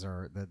lies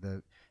or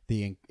the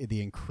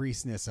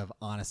increasedness of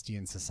honesty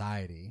in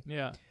society.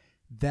 Yeah.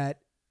 That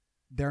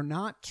they're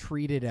not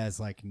treated as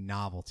like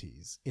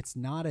novelties. It's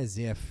not as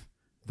if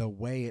the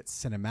way it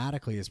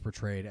cinematically is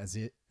portrayed as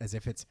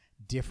if it's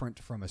different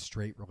from a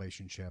straight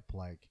relationship.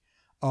 Like,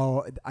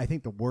 oh, I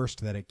think the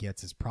worst that it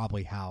gets is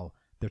probably how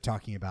they're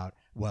talking about,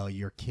 well,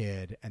 your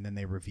kid, and then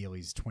they reveal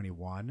he's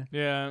 21.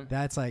 Yeah.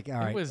 That's like, all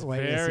right. It was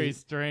wait, very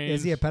strange.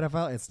 Is he a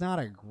pedophile? It's not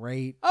a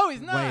great Oh, he's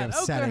way not. of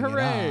Okay, setting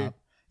hooray. it up.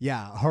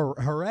 Yeah,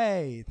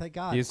 hooray! Thank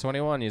God. He's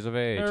 21. He's of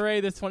age.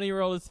 Hooray, this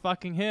 20-year-old is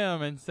fucking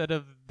him instead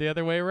of the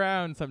other way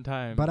around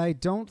sometimes. But I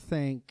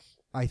think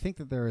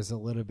that there is a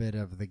little bit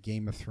of the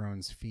Game of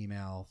Thrones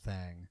female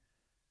thing.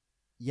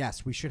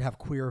 Yes, we should have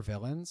queer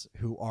villains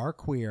who are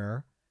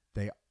queer.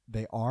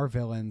 They are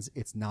villains.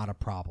 It's not a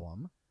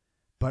problem.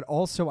 But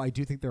also, I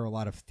do think there are a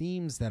lot of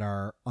themes that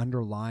are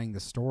underlying the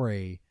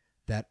story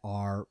that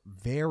are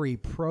very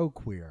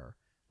pro-queer,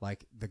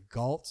 like the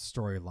Galt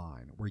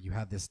storyline, where you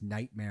have this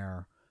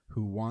nightmare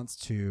who wants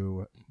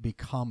to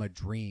become a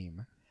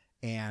dream,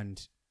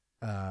 and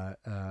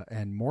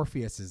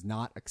Morpheus is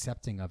not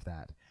accepting of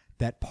that.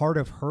 That part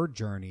of her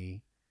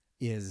journey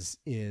is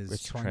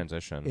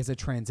transition. Is a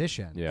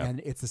transition, Yeah. and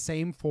it's the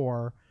same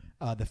for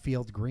the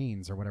Field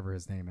Greens or whatever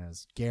his name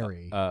is,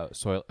 Gary.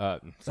 Soil. I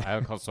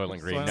haven't called Soylent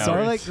Green. No.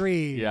 Soylent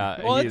Green.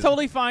 Yeah. well, he's- it's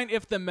totally fine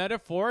if the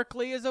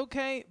metaphorically is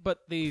okay,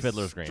 but the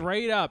Fiddler's Green.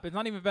 straight up, it's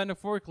not even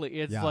metaphorically.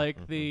 It's Yeah.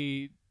 like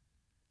the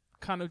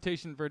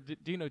connotation for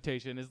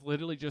denotation is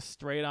literally just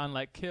straight on,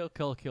 like kill,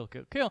 kill, kill,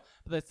 kill, kill.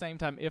 But at the same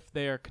time, if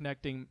they are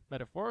connecting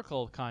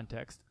metaphorical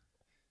context,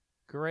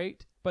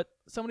 great. But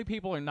so many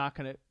people are not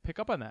going to pick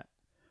up on that.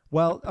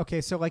 Well,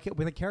 okay, so like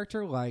with a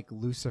character like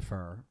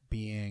Lucifer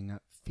being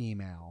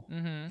female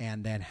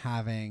and then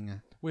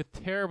having With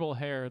terrible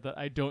hair that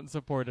I don't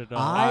support at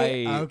all.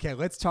 okay,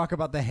 let's talk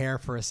about the hair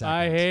for a second.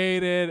 I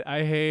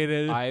hate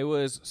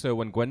it. So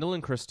when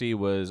Gwendolyn Christie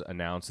was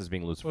announced as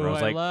being Lucifer, Who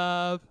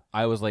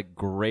I was like,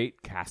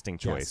 great casting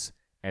choice.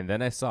 And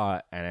then I saw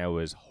it, and I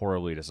was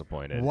horribly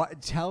disappointed.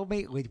 What? Tell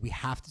me. Wait, we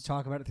have to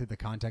talk about it through the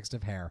context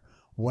of hair.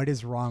 What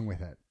is wrong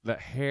with it? The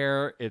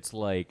hair, it's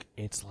like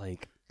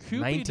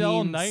Cupid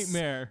doll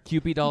nightmare.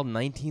 Cupid doll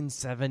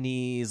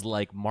 1970s,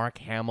 like Mark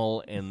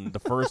Hamill in the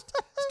first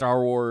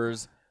Star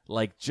Wars.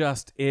 Like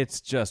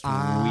it's just weak.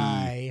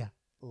 I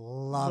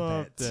love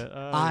Loved it. it.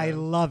 Oh, I yeah.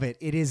 love it.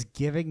 It is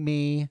giving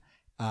me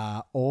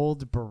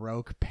old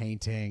Baroque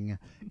painting.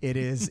 It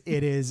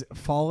is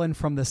fallen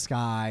from the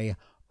sky.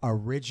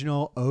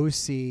 Original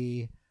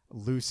OC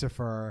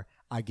Lucifer.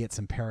 I get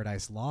some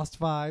Paradise Lost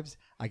vibes.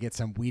 I get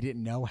some we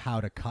didn't know how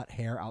to cut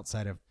hair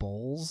outside of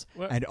bowls,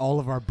 What? and all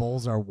of our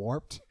bowls are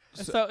warped.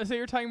 So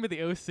you're talking about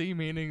the OC,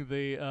 meaning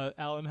the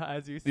Alan,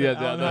 as you said, Yeah,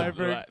 Alan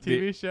Hyberg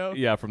TV show,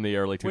 Yeah, from the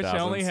early 2000s.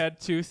 which only had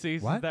 2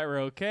 seasons What? that were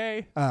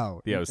okay.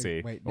 Oh, The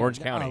OC. Wait, Orange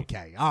County.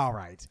 Okay, all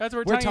right. That's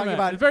what we're talking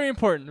about. It's very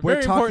important. We're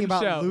Very talking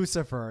important about show.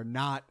 Lucifer,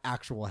 not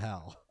actual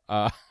hell.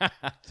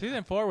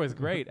 Season 4 was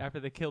great after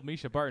they killed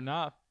Misha Barton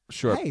off.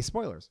 Sure. Hey,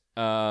 spoilers.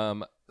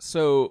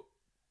 So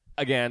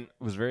again,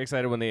 was very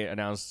excited when they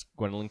announced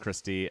Gwendolyn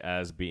Christie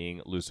as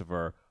being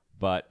Lucifer,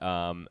 but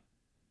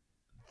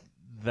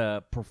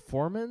the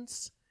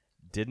performance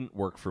didn't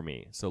work for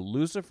me. So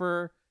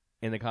Lucifer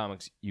in the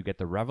comics, you get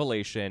the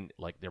revelation,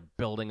 like they're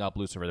building up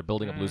Lucifer,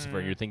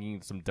 and you're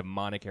thinking some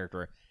demonic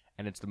character,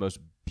 and it's the most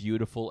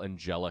beautiful,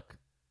 angelic,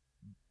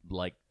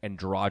 like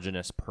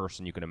androgynous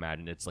person you can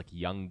imagine. It's like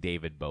young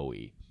David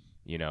Bowie,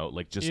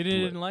 like just. You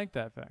didn't like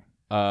that fact.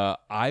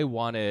 I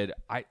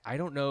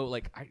don't know,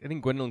 like I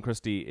think Gwendolyn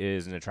Christie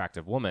is an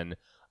attractive woman.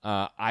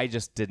 I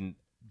just didn't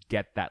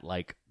get that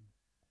like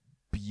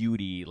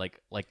beauty, like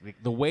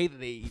the way that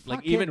they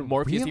like even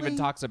Morpheus even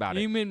talks about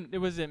it. You mean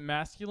was it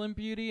masculine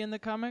beauty in the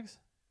comics?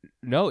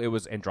 No, it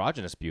was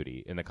androgynous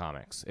beauty in the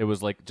comics. It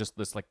was like just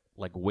this like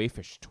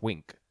waifish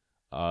twink.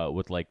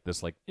 With like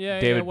this like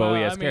David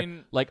Bowie as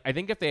character. Like I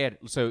think if they had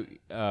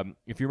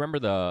if you remember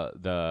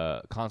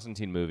the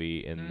Constantine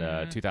movie in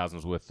the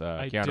 2000s with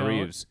Keanu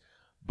Reeves,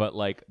 but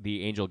like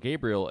the angel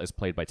Gabriel is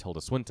played by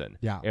Tilda Swinton.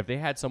 Yeah. If they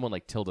had someone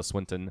like Tilda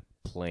Swinton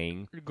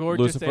playing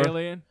Gorgeous Lucifer,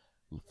 alien,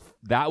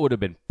 that would have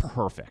been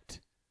perfect.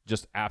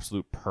 Just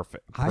absolute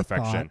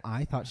perfection.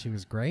 I thought she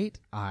was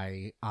great.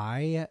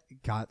 I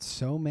got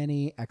so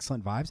many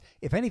excellent vibes.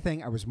 If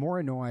anything, I was more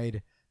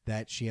annoyed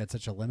that she had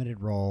such a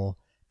limited role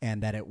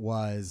and that it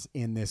was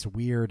in this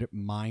weird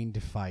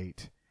mind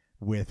fight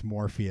with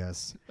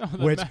Morpheus,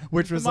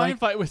 which was the mind like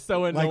fight was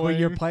so annoying. Like when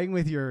you're playing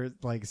with your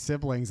like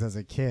siblings as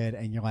a kid,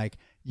 and you're like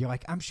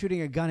I'm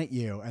shooting a gun at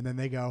you, and then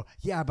they go,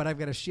 yeah, but I've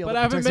got a shield. But that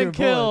I haven't protects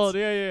been you with killed.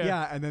 bullets.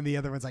 Yeah. And then the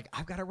other one's like,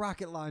 I've got a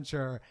rocket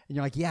launcher, and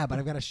you're like, yeah, but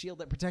I've got a shield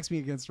that protects me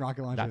against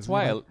rocket launchers.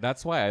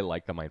 That's why I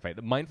like the mind fight.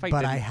 The mind fight,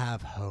 but I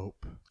have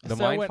hope. The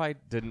mind fight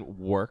didn't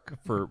work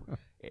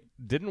it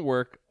didn't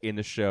work in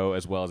the show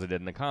as well as it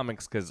did in the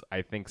comics because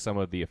I think some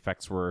of the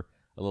effects were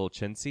a little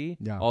chintzy.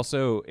 Yeah.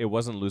 Also, it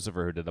wasn't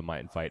Lucifer who did the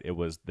mind fight. It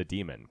was the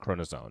demon,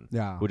 Chronozone,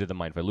 who did the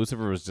mind fight.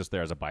 Lucifer was just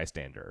there as a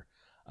bystander.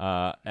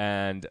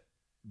 And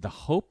the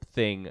hope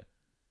thing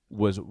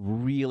was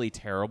really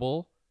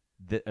terrible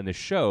in the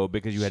show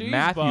because you had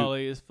Matthew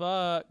as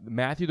fuck.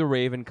 Matthew the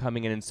Raven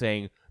coming in and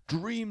saying,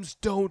 "Dreams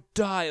don't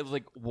die." It was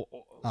like,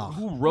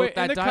 who wrote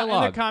that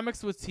dialogue? In the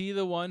comics, was he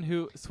the one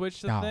who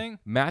switched the thing?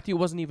 Matthew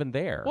wasn't even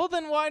there. Well,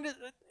 then why did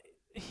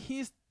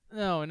he's...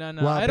 No.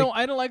 Well,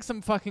 I don't like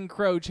some fucking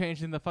crow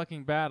changing the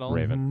fucking battle.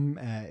 Raven.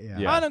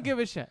 Yeah. I don't give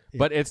a shit.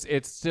 But it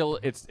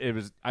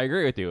was. I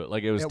agree with you.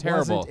 Like it was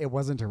terrible. It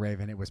wasn't a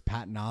Raven. It was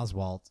Patton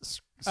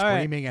Oswalt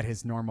screaming at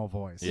his normal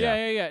voice.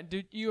 Yeah.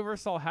 Did you ever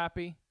saw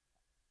Happy?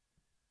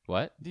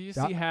 What? Did you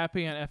see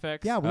Happy on FX?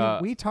 Yeah,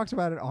 we talked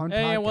about it on podcast.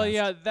 Yeah,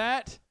 well,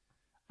 that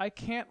I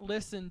can't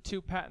listen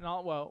to Patton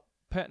Oswalt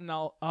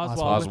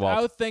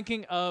without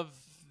thinking of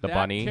the that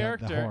bunny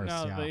character. The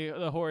horse,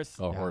 the horse.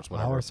 Oh, horse,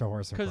 whatever. A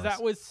horse. Because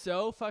that was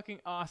so fucking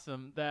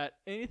awesome that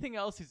anything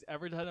else he's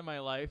ever done in my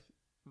life,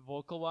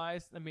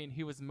 vocal-wise, I mean,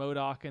 he was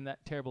MODOK in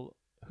that terrible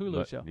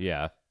Hulu show.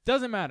 Yeah.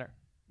 Doesn't matter.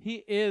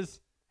 He is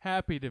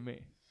Happy to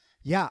me.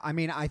 Yeah, I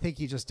mean, I think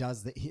he just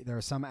does that. There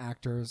are some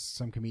actors,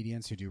 some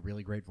comedians who do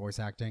really great voice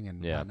acting,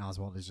 and Patton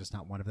Oswalt is just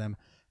not one of them.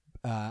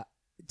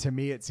 To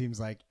me, it seems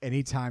like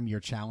anytime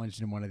you're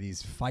challenged in one of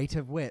these fight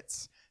of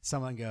wits,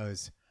 someone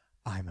goes,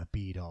 "I'm a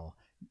beetle."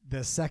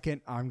 The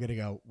second I'm going to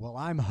go, well,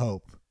 I'm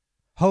Hope.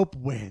 Hope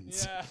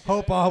wins. Yeah.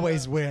 Hope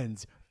always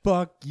wins.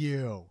 Fuck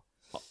you.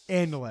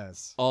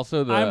 Endless.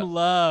 Also, I'm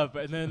Love.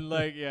 And then,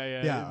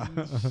 Yeah.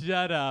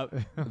 Shut up.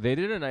 They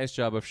did a nice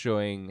job of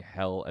showing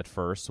hell at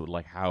first, with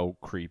like how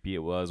creepy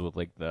it was with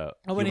like the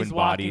when human he's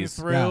bodies.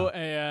 walking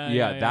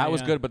through. That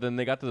was good. But then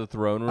they got to the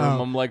throne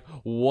room. I'm like,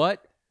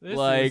 what? This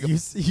like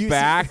you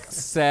back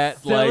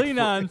set silly like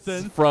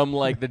nonsense from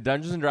like the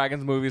Dungeons and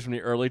Dragons movies from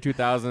the early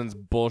 2000s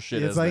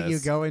bullshit. It's like this. you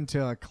go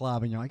into a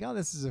club and you're like, oh,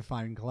 this is a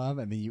fine club,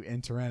 and then you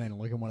enter in and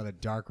look in one of the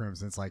dark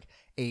rooms and it's like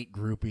 8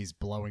 groupies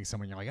blowing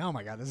someone. You're like, oh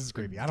my god, this is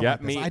creepy. I don't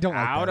like this. I don't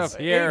out like this. of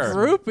here. 8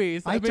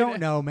 groupies. I don't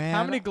know, man.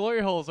 How many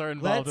glory holes are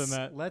involved in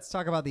that? Let's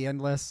talk about the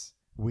Endless.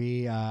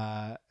 We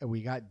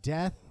got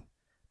Death,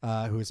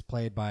 who is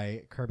played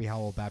by Kirby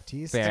Howell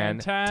Baptiste.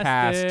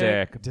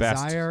 Fantastic.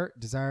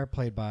 Desire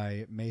played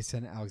by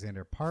Mason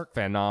Alexander Park.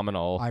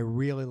 Phenomenal. I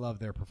really love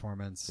their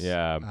performance.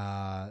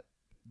 Yeah.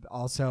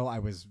 Also, I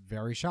was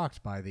very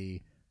shocked by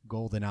the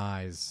Golden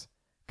Eyes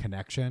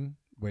connection,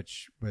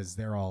 which was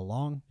there all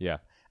along. Yeah.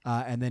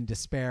 And then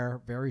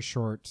Despair, very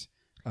short.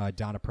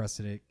 Donna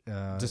Preston.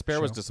 Despair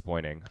show. was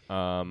disappointing.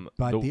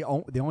 But the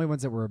only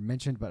ones that were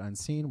mentioned but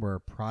unseen were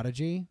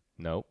Prodigy.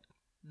 Nope.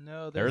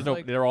 No, there's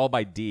no. They're all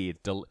by D.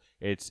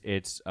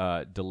 It's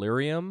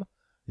Delirium.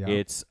 Yeah.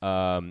 It's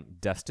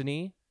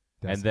Destiny,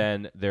 and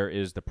then there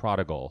is the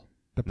Prodigal.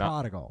 The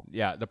Prodigal.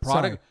 Yeah, the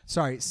Prodigal.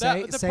 Sorry.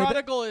 The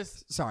Prodigal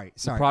is. Sorry.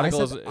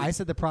 I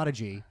said the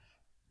Prodigy.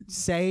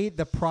 Say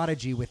the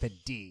Prodigy with a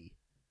D.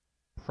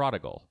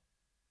 Prodigal.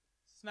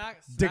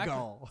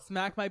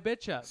 Smack my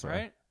bitch up, Sorry.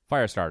 right?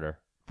 Firestarter.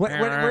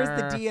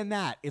 Where's the D in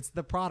that? It's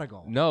the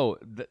Prodigal. No,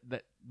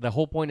 the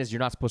whole point is you're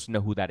not supposed to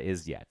know who that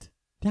is yet.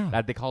 Yeah.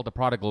 That they called the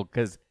prodigal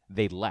because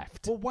they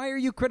left. Well, why are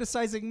you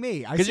criticizing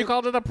me? Because you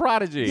called it a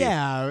prodigy.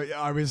 Yeah,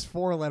 I was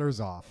 4 letters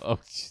off. Oh,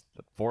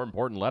 4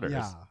 important letters.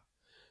 Yeah.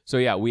 So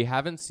yeah, we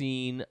haven't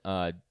seen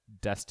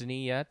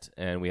Destiny yet,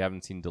 and we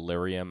haven't seen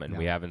Delirium, and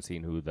we haven't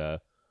seen who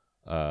the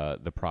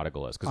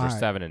prodigal is, because there's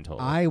 7 in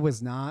total. I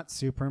was not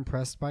super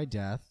impressed by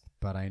Death,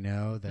 but I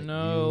know that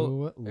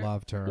you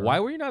loved her. Why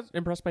were you not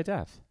impressed by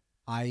Death?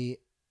 I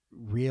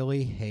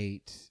really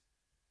hate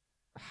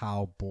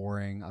how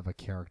boring of a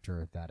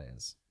character that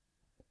is.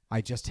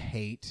 I just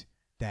hate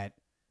that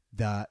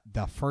the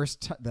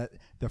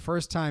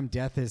first time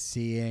Death is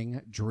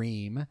seeing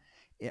Dream,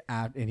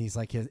 and he's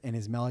like in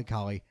his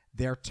melancholy,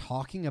 they're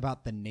talking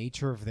about the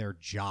nature of their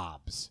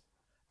jobs.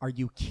 Are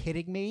you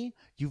kidding me?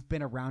 You've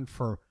been around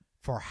for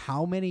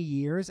how many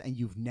years, and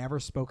you've never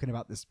spoken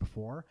about this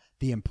before?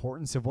 The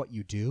importance of what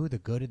you do, the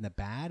good and the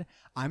bad.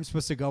 I'm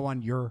supposed to go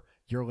on your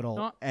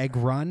little egg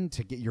run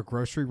to get your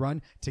grocery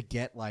run to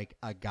get like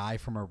a guy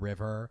from a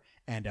river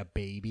and a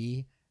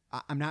baby.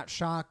 I'm not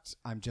shocked.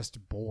 I'm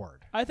just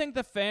bored. I think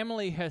the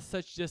family has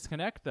such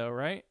disconnect, though,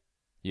 right?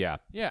 Yeah.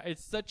 Yeah,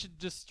 it's such a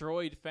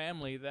destroyed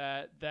family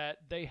that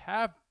they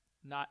have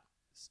not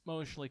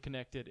emotionally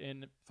connected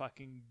in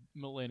fucking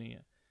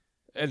millennia.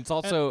 And it's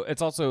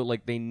also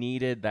like they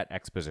needed that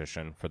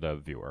exposition for the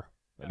viewer,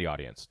 the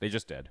audience. They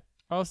just did.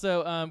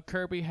 Also,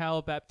 Kirby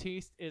Howell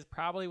Baptiste is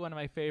probably one of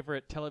my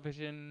favorite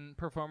television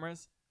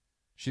performers.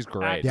 She's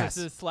great.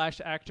 Actresses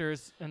 /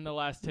 actors in the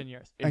last 10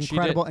 years. And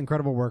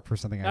incredible work for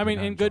something I mean,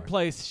 did not in enjoy. Good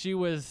Place, she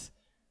was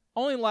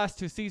only the last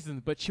 2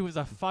 seasons, but she was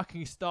a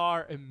fucking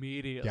star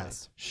immediately.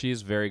 Yes.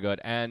 She's very good,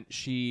 and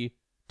she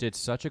did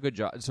such a good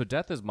job. So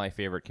Death is my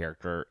favorite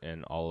character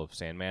in all of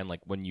Sandman.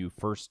 Like, when you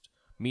first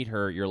meet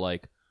her, you're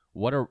like,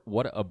 what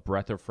a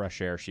breath of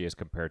fresh air she is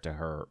compared to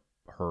her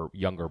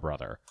younger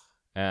brother.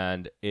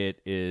 And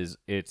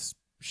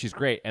she's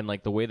great. And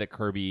like the way that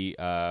Kirby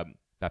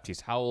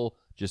Baptiste Howell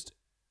just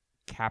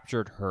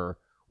captured her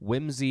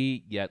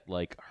whimsy, yet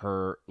like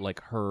her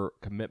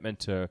commitment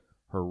to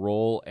her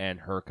role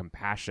and her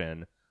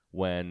compassion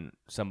when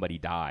somebody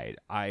died.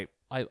 I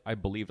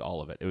believed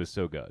all of it. It was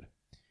so good.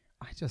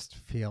 I just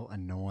feel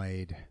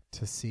annoyed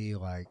to see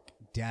like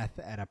death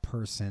at a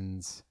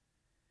person's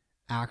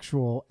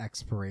actual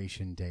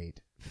expiration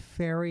date,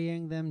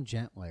 ferrying them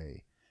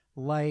gently,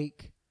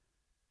 like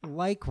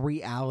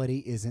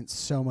reality isn't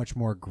so much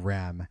more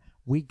grim.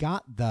 You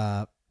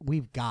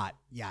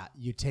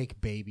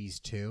take babies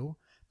too,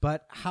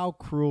 but how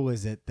cruel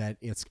is it that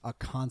it's a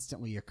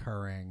constantly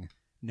occurring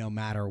no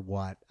matter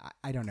what?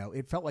 I don't know.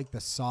 It felt like the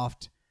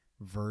soft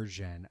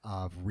version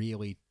of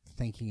really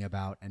thinking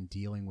about and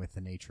dealing with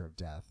the nature of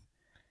death.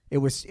 It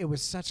was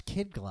such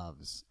kid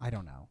gloves. I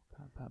don't know.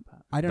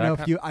 I don't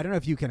know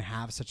if you can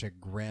have such a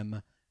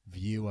grim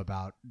view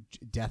about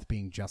death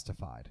being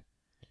justified.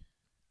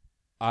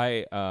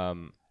 We're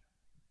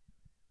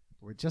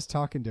just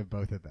talking to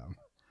both of them.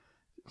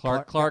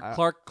 Clark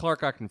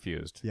got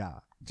confused. Yeah.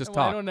 Just well,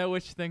 talk. I don't know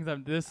which things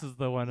this is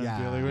the one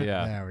I'm dealing with.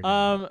 Yeah. There we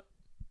go.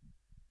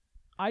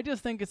 I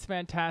just think it's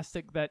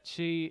fantastic that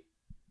the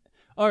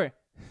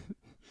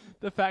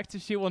fact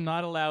that she will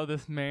not allow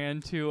this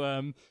man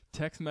to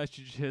text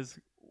message his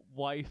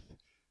wife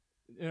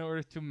in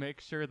order to make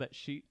sure that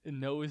she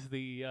knows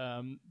the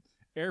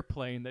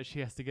airplane that she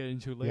has to get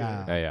into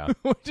later. Yeah.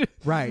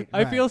 Right.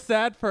 I feel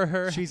sad for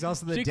her. She's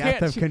also the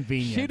death of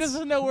convenience. She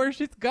doesn't know where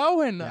she's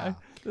going. Yeah.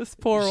 This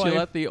poor She wife.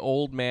 let the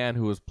old man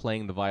who was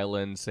playing the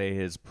violin say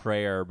his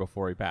prayer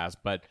before he passed,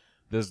 but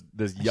this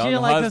young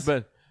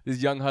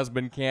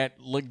husband can't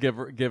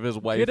give his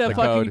wife Get a the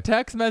fucking code.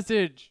 text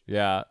message.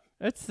 Yeah.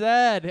 It's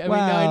sad. I mean,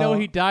 I know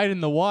he died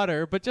in the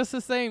water, but just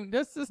the same,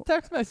 just this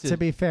text message. To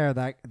be fair,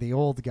 that the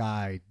old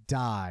guy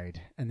died,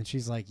 and then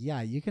she's like,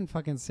 "Yeah, you can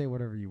fucking say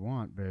whatever you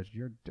want, bitch.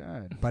 You're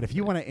dead. But if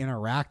you want to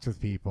interact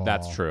with people,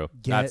 That's true.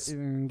 Get That's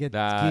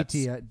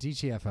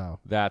DTFO.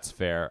 That's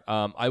fair.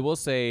 I will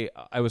say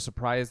I was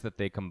surprised that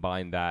they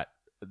combined that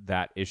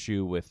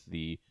issue with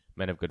the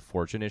Men of Good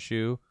Fortune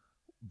issue,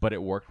 but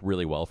it worked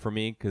really well for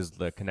me because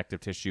the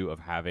connective tissue of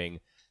having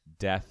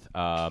death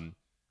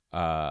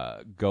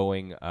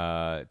going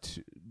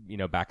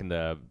to back in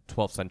the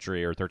 12th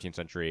century or 13th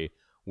century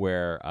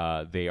where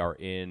they are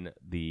in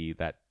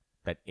that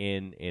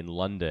inn in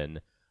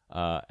London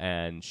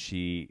and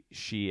she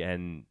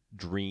and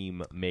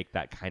Dream make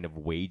that kind of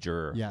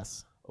wager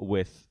Yes.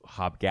 with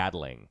Hob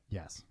Gadling,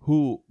 Yes.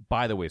 who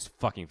by the way is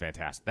fucking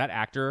fantastic. That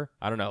actor,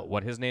 I don't know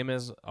what his name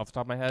is off the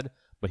top of my head,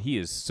 but he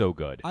is so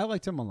good. I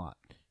liked him a lot.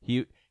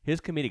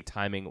 His comedic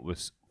timing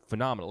was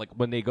phenomenal. Like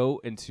when they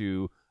go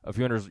into a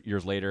few hundred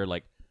years later,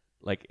 like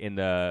in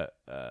the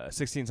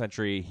 16th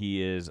century,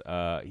 he is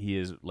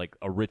like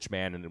a rich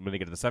man, and when they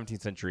get to the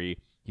 17th century,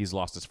 he's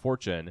lost his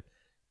fortune.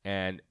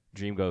 And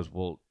Dream goes,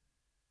 "Well,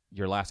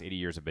 your last 80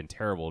 years have been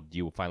terrible. Do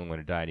you finally want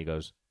to die?" And he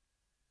goes,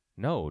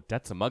 "No,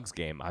 that's a mug's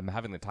game. I'm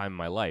having the time of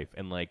my life."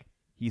 And like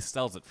he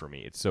sells it for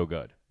me. It's so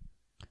good.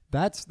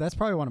 That's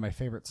probably one of my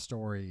favorite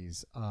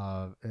stories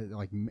of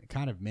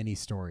kind of mini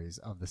stories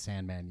of the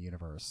Sandman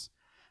universe.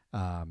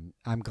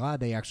 I'm glad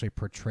they actually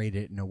portrayed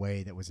it in a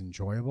way that was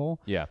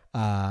enjoyable. Yeah.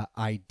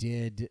 I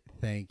did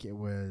think it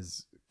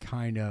was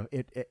kind of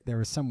there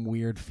was some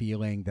weird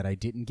feeling that I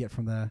didn't get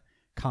from the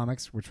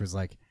comics, which was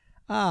like,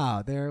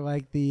 they're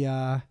like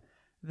the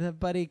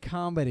buddy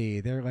comedy.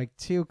 They're like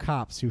two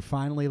cops who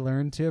finally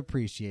learn to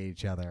appreciate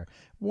each other.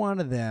 One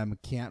of them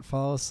can't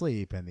fall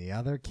asleep and the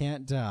other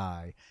can't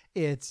die.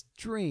 It's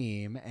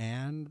Dream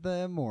and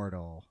the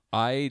Immortal.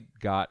 I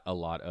got a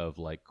lot of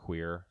like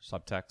queer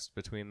subtext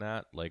between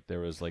that. Like there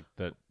was like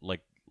the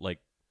like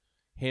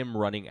him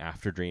running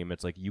after Dream.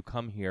 It's like, you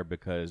come here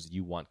because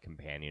you want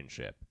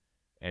companionship,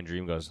 and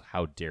Dream goes,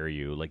 "How dare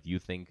you? Like, you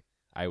think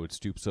I would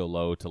stoop so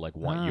low to like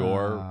want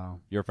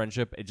your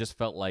friendship?" It just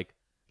felt like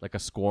a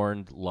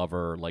scorned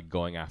lover, like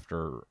going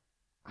after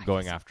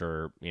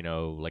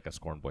like a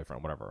scorned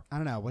boyfriend, whatever. I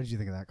don't know. What did you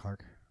think of that,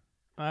 Clark?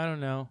 I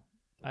don't know.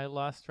 I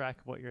lost track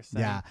of what you're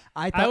saying. Yeah,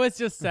 I was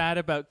just sad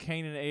about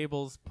Cain and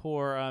Abel's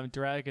poor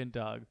dragon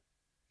dog.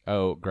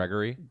 Oh,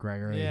 Gregory.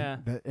 Yeah.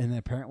 And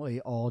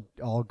apparently all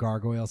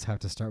gargoyles have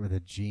to start with a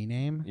G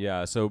name.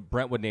 Yeah, so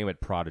Brent would name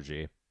it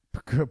Prodigy.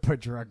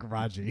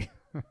 Prodigy.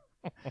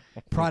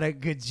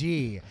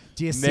 Prodigy.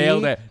 Do you see?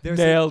 Nailed it.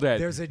 Nailed it.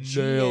 There's a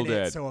G Nailed in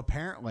it, it. so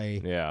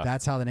apparently Yeah.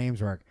 that's how the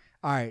names work.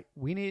 All right,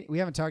 we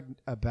haven't talked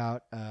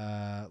about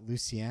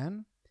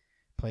Lucienne,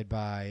 played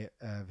by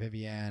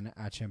Vivienne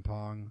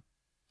Achimpong.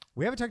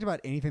 We haven't talked about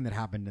anything that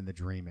happened in The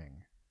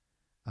Dreaming.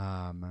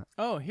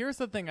 Oh, here's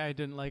the thing I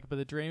didn't like about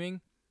The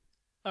Dreaming.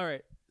 All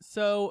right.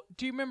 So,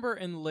 do you remember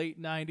in the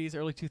late 90s,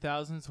 early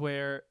 2000s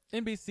where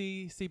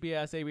NBC,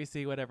 CBS,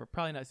 ABC, whatever,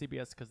 probably not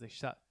CBS because they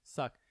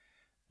suck,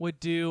 would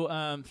do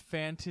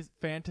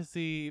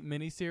fantasy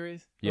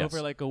miniseries Yes.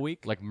 over like a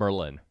week? Like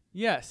Merlin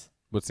Yes.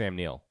 with Sam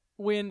Neill.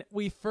 When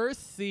we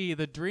first see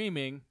The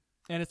Dreaming,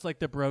 and it's like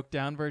the broke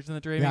down version of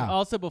The Dreaming, Yeah.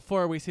 also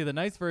before we see the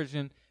nice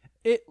version,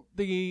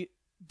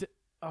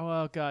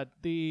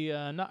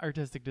 not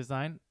artistic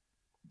design,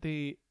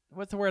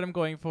 what's the word I'm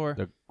going for?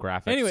 The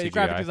graphic Anyway, CGI. the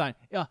graphic design.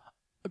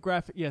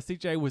 Yeah,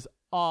 CGI was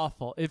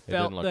awful. It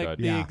felt didn't look like good.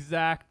 the Yeah.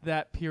 exact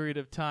that period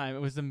of time. It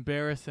was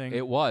embarrassing.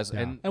 It was.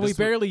 Yeah. and we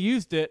barely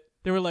used it.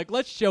 They were like,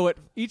 let's show it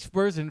each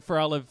version for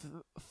all of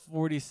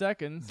 40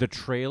 seconds. The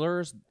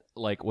trailers,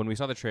 like when we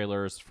saw the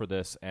trailers for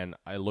this and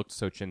I looked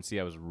so chintzy,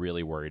 I was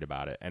really worried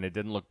about it. And it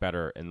didn't look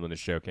better when the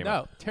show came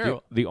out. No,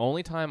 terrible. The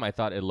only time I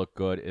thought it looked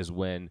good is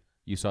when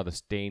you saw the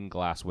stained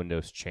glass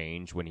windows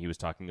change when he was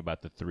talking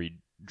about the 3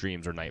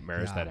 dreams or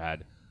nightmares Yeah.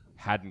 that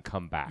hadn't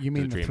come back. You to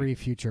mean the dream. 3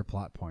 future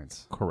plot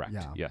points? Correct.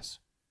 Yeah. Yes.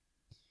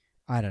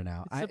 I don't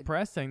know. It's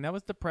depressing. That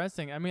was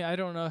depressing. I mean, I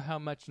don't know how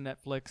much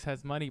Netflix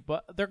has money,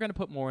 but they're going to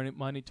put more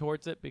money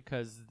towards it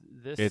because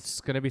It's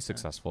going to be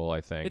successful,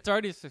 I think. It's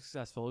already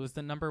successful. It was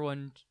the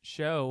 #1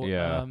 show.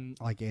 Yeah.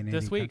 like in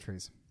this 80 week.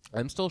 countries.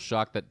 I'm still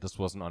shocked that this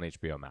wasn't on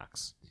HBO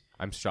Max.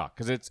 I'm shocked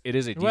because it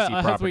is a DC Well,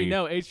 property. as we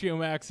know, HBO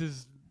Max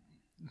is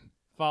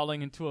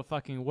falling into a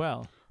fucking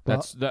well.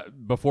 That's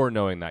that. Before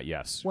knowing that,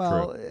 yes.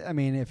 Well, true. I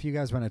mean, if you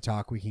guys want to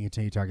talk, we can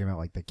continue talking about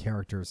like the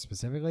characters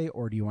specifically,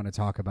 or do you want to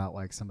talk about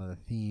like some of the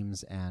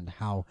themes and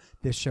how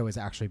this show has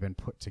actually been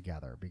put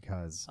together?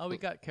 Because Oh, we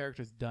got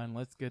characters done.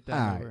 Let's get that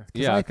all right, over.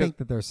 'cause Yeah, I 'cause- think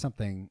that there's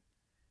something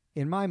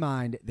in my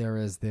mind. There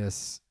is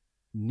this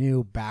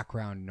new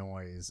background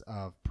noise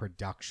of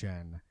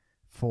production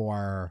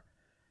for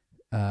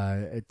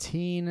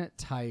teen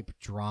type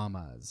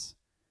dramas.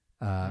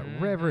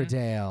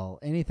 Riverdale,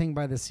 anything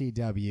by the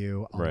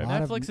CW. Right.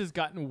 Netflix has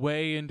gotten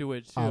way into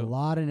it too. A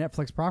lot of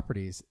Netflix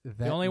properties.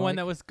 The only one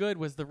that was good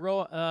was the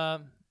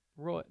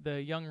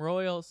the Young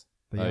Royals.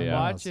 yeah.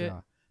 Watch it.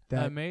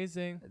 That,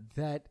 Amazing.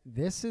 that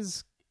this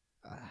is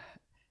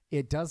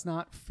it does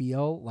not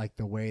feel like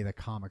the way the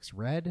comics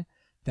read.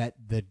 That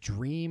the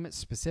dream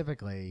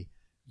specifically,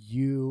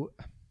 you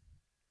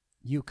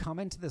come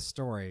into the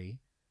story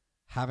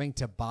having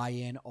to buy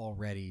in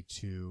already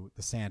to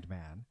the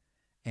Sandman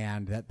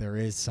and that there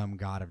is some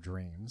god of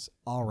dreams.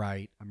 All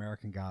right,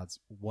 American gods,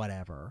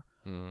 whatever.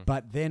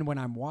 But then when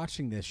I'm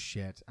watching this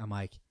shit, I'm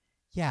like,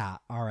 yeah,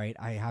 all right,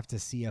 I have to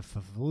see a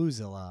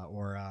Fafuzela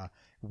or a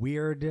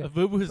weird A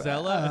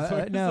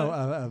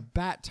Vuvuzela? a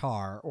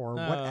Bat-Tar or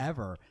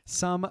whatever,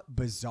 some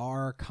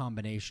bizarre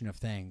combination of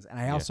things, and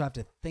I also have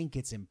to think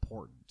it's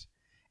important.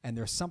 And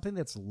there's something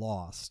that's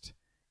lost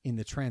in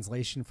the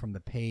translation from the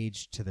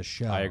page to the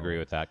show. I agree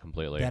with that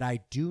completely. That I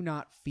do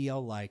not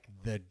feel like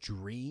the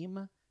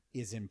dream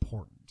is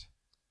important.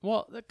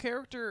 Well, the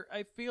character,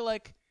 I feel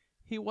like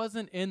he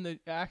wasn't in the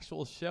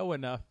actual show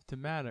enough to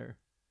matter.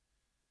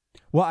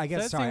 Well, I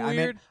guess Does that seem sorry,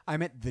 weird? I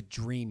meant the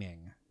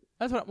dreaming.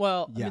 That's what.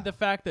 Well, I Yeah. mean, the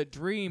fact that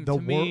Dream The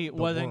to me the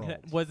wasn't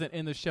world.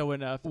 in the show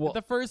enough. Well-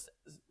 The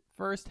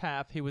first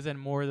half he was in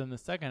more than the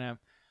second half.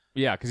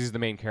 Yeah, because he's the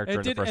main character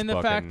in the first and the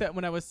book. fact and that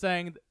when I was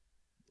saying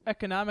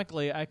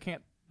economically, I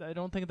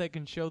don't think they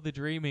can show the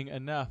dreaming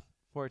enough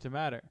for it to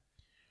matter.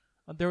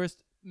 There was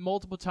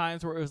multiple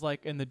times where it was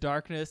like in the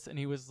darkness, and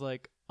he was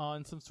like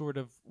on some sort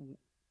of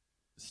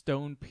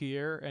stone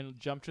pier and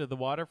jumped into the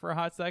water for a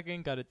hot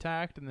second, got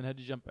attacked, and then had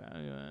to jump.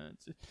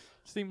 It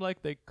seemed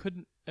like they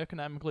couldn't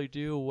economically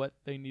do what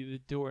they needed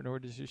to do in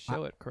order to just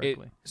show it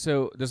correctly.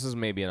 So this is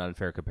maybe an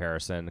unfair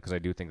comparison because I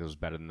do think this was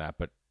better than that,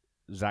 but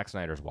Zack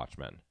Snyder's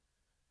Watchmen,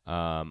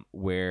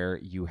 where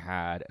you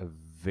had a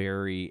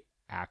very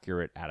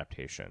accurate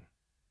adaptation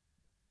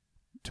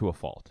to a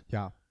fault.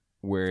 Yeah.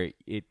 Where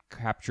it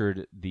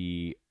captured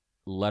the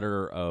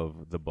letter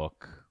of the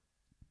book,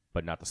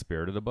 but not the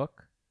spirit of the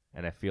book.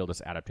 And I feel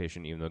this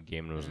adaptation, even though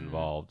Gaiman was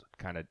involved,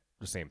 kind of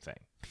the same thing.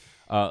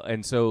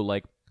 And so,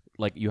 like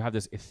you have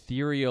this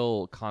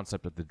ethereal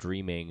concept of the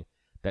dreaming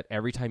that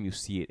every time you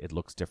see it, it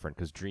looks different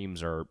because dream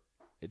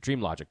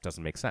logic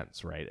doesn't make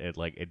sense, right?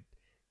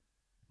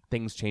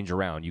 Things change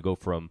around. You go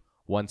from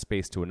one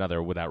space to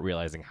another without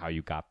realizing how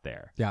you got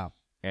there. Yeah.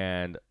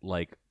 And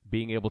like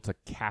being able to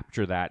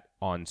capture that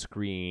on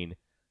screen,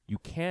 you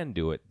can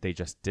do it. They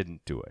just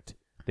didn't do it.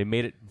 They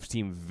made it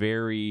seem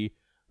very,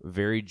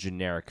 very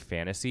generic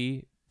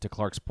fantasy. To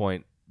Clark's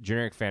point,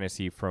 generic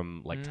fantasy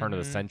from like turn of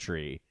the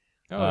century.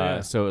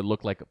 So it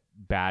looked like a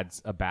bad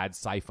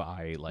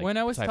sci-fi. Like when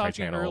I was sci-fi talking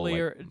channel,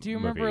 earlier, like, do you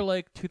movie. remember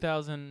like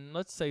 2000?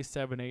 Let's say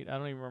 7, 8. I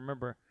don't even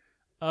remember.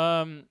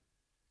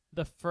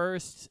 The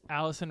first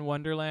Alice in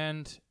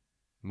Wonderland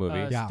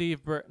movie? Yeah.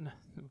 Steve Burton.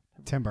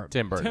 Tim Burton.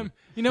 Tim Burton.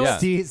 You know Yeah. what?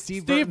 Steve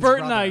Steve Burton's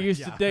Burton and I brother.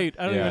 used to date.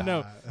 I don't Yeah. even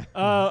know.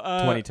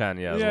 2010.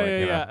 Yeah. is when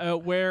it came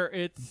out. Where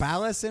it's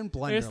Alice in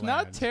Blunderland. it's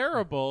not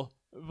terrible,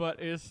 but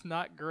it's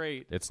not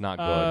great. It's not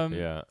good.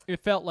 Yeah.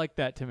 It felt like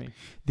that to me.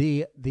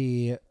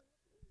 The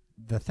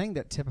thing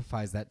that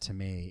typifies that to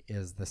me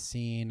is the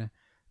scene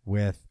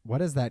with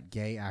what is that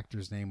gay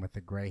actor's name with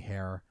the gray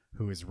hair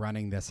who is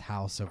running this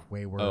house of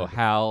wayward. Oh,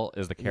 Hal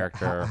is the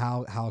character.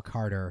 Hal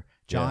Carter.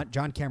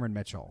 John Cameron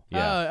Mitchell.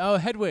 Yeah.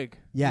 Hedwig.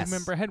 Yes. You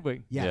remember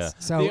Hedwig? Yes.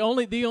 Yeah. So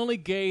the only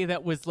gay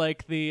that was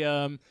like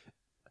the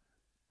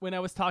when I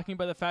was talking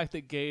about the fact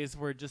that gays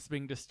were just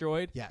being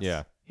destroyed. yes.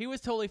 Yeah. He was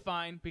totally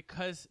fine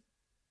because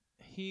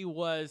he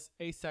was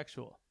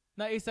asexual.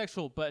 Not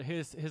asexual, but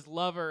his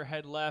lover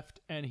had left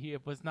and he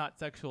was not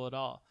sexual at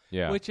all.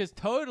 Yeah. Which is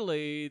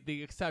totally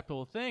the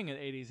acceptable thing in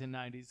the 80s and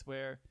 90s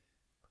where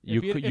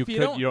You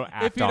don't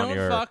act if you on don't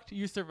your. fucked,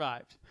 you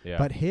survived. Yeah.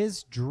 But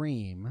his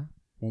dream,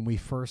 when we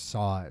first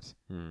saw it,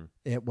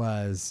 it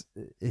was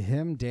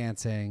him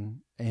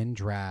dancing in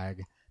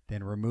drag,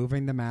 then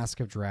removing the mask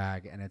of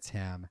drag, and it's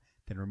him,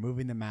 then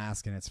removing the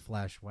mask and it's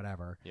flesh,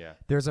 whatever. Yeah.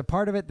 There's a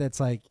part of it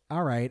that's like,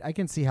 all right, I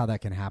can see how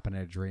that can happen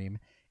in a dream.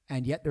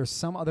 And yet there's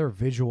some other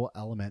visual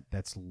element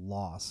that's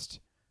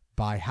lost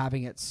by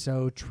having it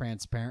so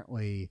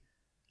transparently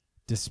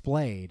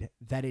displayed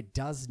that it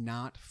does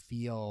not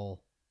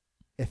feel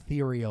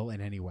ethereal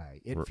in any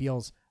way. It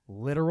feels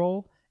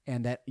literal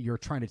and that you're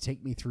trying to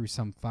take me through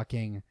some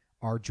fucking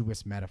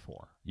arduous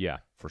metaphor. Yeah,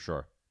 for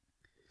sure.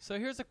 So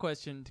here's a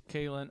question to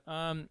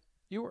Kaylin.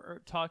 You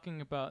were talking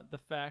about the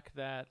fact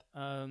that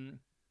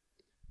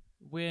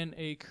when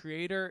a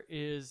creator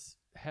is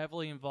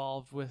heavily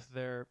involved with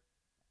their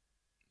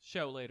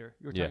show later,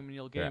 you were talking about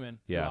Neil Gaiman,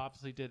 who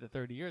obviously did it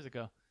 30 years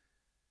ago,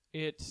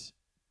 it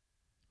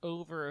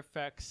over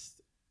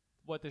affects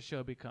what the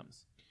show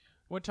becomes.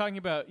 We're talking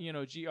about,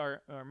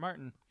 G.R.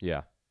 Martin.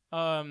 Yeah.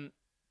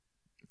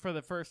 For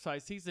the first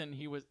 5 seasons,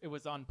 it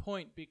was on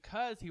point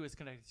because he was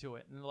connected to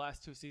it. In the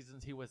last 2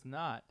 seasons, he was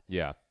not.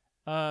 Yeah.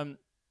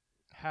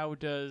 How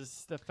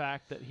does the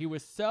fact that he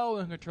was so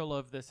in control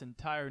of this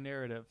entire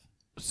narrative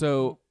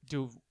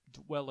do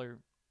well or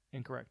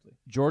incorrectly?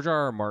 George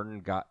R.R.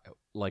 Martin got,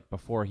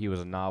 before he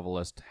was a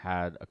novelist,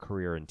 had a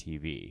career in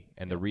TV.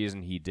 And the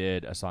reason he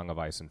did A Song of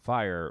Ice and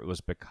Fire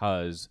was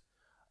because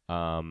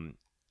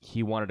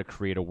he wanted to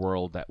create a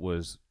world that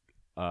was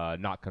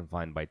not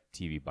confined by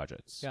TV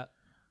budgets. Yeah.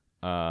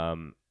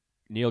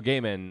 Neil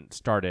Gaiman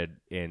started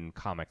in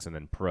comics and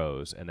then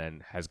prose, and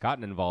then has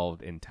gotten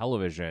involved in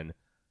television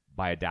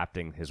by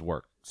adapting his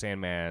work.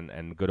 Sandman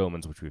and Good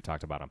Omens, which we've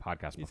talked about on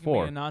podcasts He's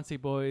before. He's Nazi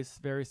Boys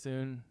very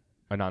soon.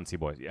 Nazi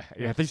Boys, yeah.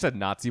 I think you said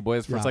Nazi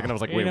Boys for a second. I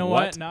was like, you wait, know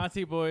what?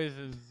 Nazi Boys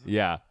is...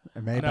 Yeah.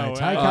 Made by No,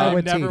 Taika I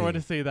Waititi. never want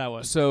to see that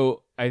one.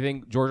 So I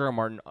think George R. R.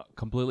 Martin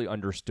completely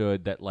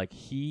understood that,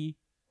 he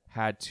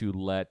had to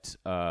let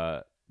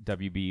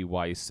W.B.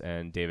 Weiss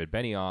and David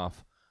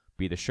Benioff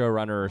be the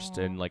showrunners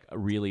and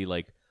really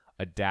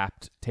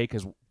adapt, take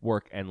his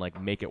work and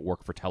make it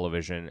work for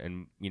television,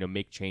 and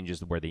make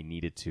changes where they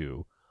needed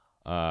to.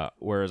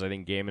 Whereas I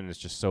think Gaiman is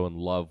just so in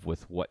love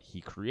with what he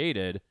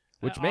created,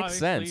 which makes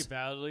sense.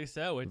 Validly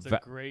so. It's a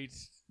great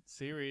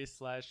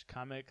series /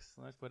 comics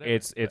 / whatever.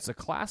 It's a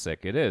classic.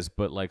 It is,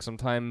 but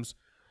sometimes,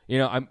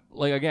 I'm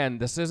again,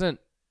 this isn't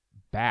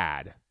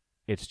bad.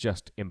 It's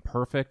just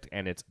imperfect,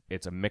 and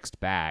it's a mixed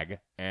bag,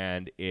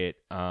 and it's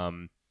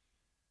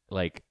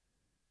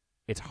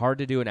hard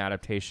to do an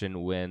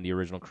adaptation when the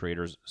original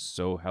creator's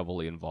so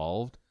heavily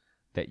involved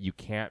that you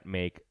can't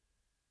make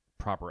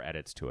proper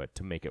edits to it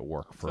to make it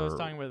work for. So I was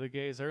talking about the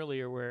gays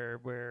earlier,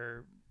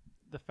 where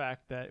the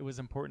fact that it was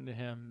important to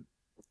him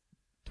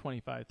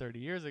 25, 30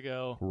 years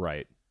ago,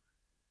 right.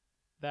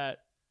 that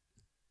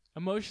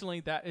emotionally,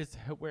 that is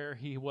where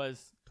he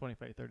was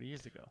 25, 30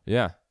 years ago.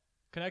 Yeah.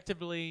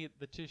 Connectively,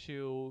 the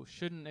tissue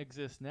shouldn't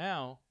exist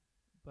now,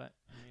 but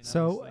I mean,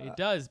 So, obviously it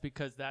does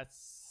because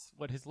that's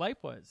what his life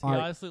was. He Are-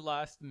 honestly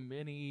lost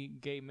many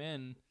gay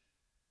men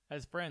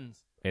as friends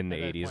In the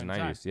at that 80s point and in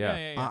time. 90s.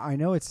 Yeah. yeah. I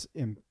know it's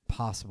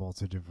impossible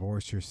to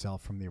divorce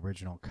yourself from the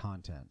original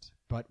content,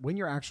 but when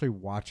you're actually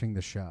watching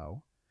the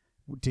show,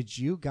 did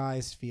you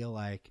guys feel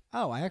like,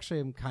 oh, I actually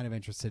am kind of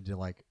interested to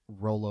like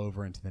roll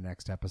over into the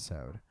next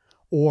episode?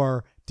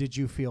 Or did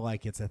you feel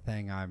like it's a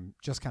thing I'm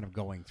just kind of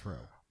going through?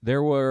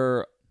 There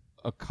were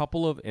a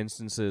couple of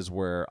instances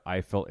where I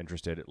felt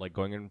interested, like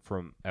going in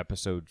from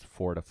episode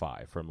 4 to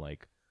 5, from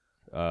like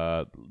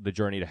the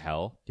journey to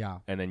hell. Yeah.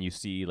 And then you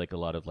see like a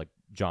lot of like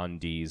John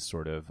Dee's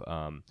sort of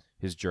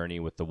his journey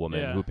with the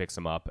woman Yeah. who picks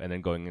him up, and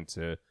then going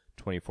into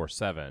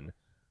 24/7.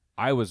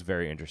 I was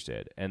very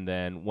interested, and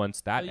then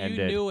once that But you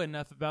ended, knew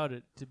enough about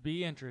it to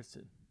be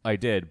interested. I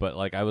did. But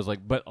like I was like,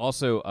 but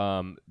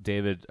also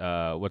David,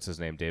 what's his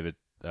name? David.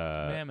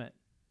 Mamet.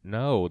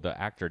 No, the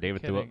actor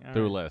David Kidding, all right.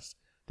 Thewlis.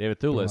 David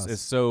Thewlis Thewlis.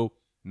 is so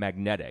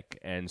magnetic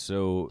and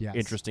so Yes.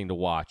 interesting to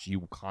watch.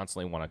 You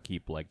constantly want to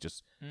keep like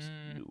just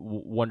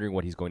wondering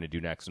what he's going to do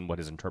next and what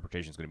his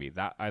interpretation is going to be.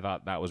 That I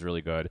thought that was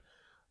really good.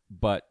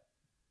 But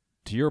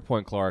to your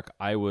point, Clark,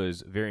 I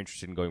was very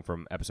interested in going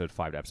from episode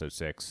 5 to episode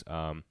 6,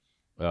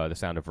 The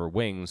Sound of Her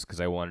Wings,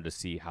 because I wanted to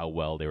see how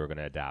well they were going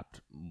to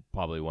adapt.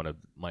 Probably one of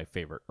my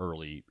favorite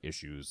early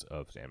issues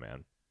of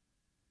Sandman.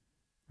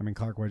 I mean,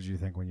 Clark, what did you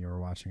think when you were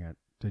watching it?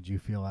 Did you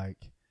feel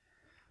like,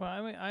 Well,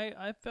 I mean,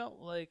 I felt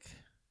like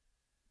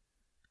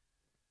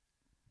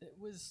it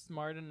was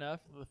smart enough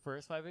the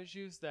first 5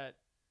 issues that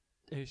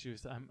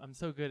I'm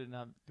so good at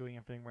not doing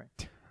everything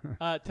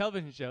right.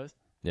 Television shows,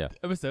 Yeah.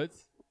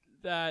 episodes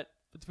that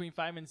between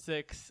 5 and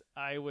 6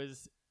 I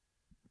was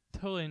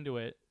totally into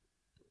it,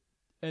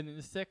 and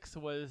then 6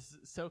 was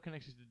so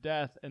connected to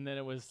death, and then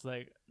it was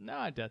like,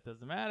 no, death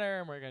doesn't matter,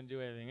 and we're gonna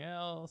do everything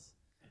else.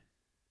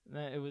 And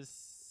then it was,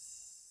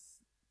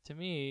 to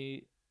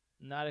me,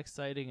 not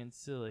exciting and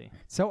silly.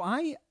 so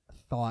I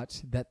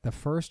thought that the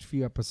first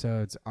few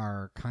episodes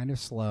are kind of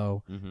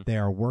slow. Mm-hmm. They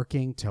are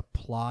working to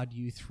plod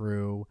you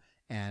through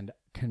and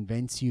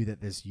convince you that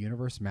this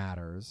universe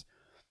matters.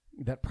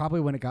 That probably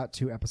when it got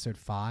to episode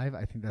 5,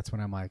 I think that's when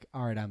I'm like,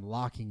 all right, I'm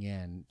locking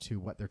in to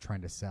what they're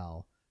trying to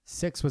sell.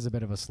 6 was a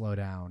bit of a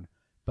slowdown,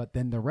 but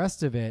then the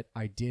rest of it,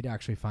 I did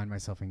actually find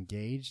myself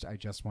engaged. I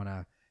just want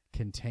to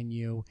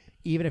continue,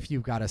 even if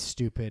you've got a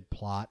stupid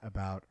plot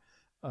about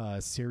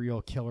a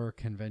serial killer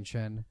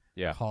convention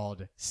Yeah.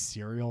 called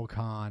Serial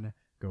Con.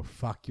 Go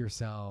fuck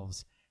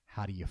yourselves.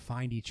 How do you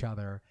find each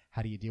other?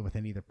 How do you deal with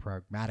any of the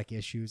pragmatic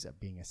issues of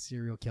being a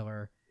serial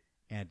killer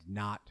and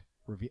not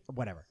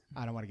whatever?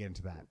 I don't want to get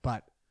into that,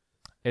 but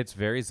It's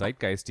very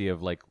zeitgeisty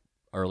of like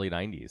early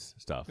 90s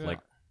stuff. Yeah. Like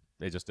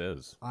it just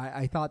is.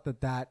 I thought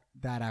that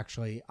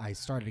actually I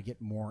started to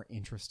get more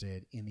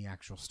interested in the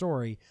actual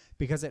story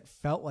because it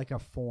felt like a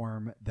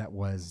form that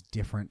was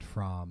different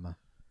from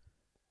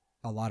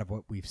a lot of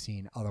what we've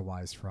seen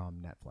otherwise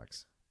from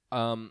Netflix.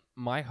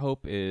 My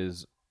hope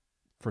is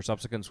for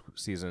subsequent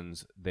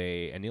seasons,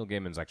 and Neil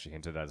Gaiman's actually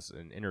hinted at this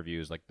in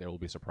interviews, like there will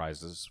be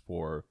surprises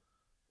for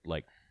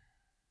like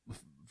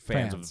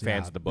fans of yeah.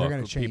 the book. They're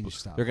going to People- change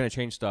stuff. They're going to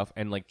change stuff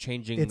and like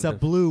changing. It's a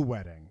blue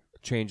wedding.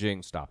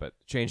 Stop it.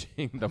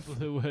 Changing the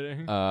Blue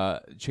wedding.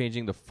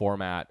 changing the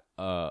format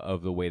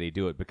of the way they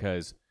do it,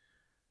 because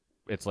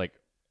it's like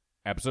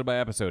episode by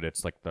episode.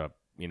 It's like the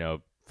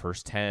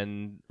first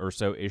 10 or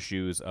so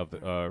issues of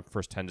the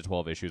first 10 to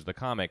 12 issues of the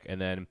comic, and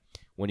then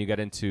when you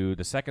get into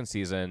the second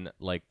season,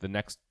 like the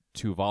next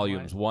 2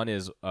 volumes, one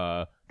is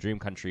Dream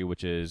Country,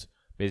 which is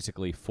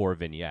basically 4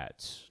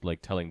 vignettes,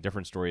 like telling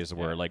different stories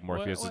where like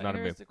Morpheus is not a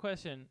Here's the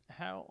question: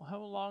 How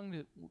long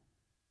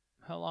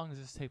does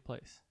this take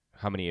place?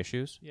 how many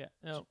issues? Yeah,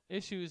 no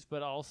issues,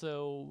 but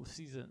also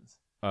seasons.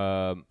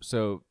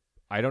 So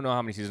I don't know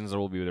how many seasons there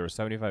will be. There were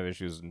 75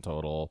 issues in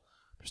total.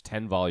 There's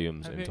 10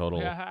 volumes in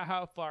total.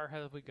 How far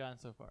have we gone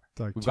so far? It's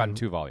like We've gotten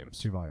 2 volumes.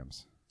 2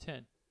 volumes.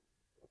 10.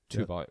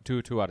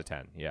 Two out of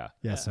 10. Yeah.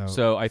 Yeah, Yeah.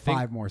 So I think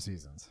 5 more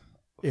seasons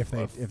if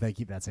they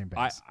keep that same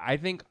pace. I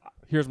think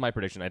here's my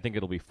prediction. I think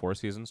it'll be 4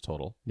 seasons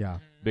total, yeah.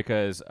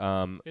 because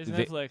Here's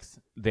they, Netflix.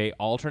 they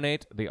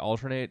alternate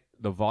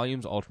the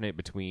volumes alternate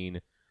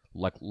between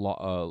like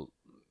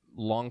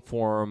long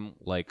form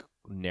like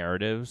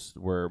narratives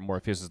where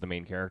Morpheus is the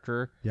main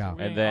character, Yeah. We're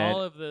getting then-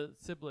 all of the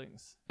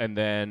siblings. and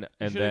then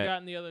You should have then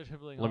gotten the other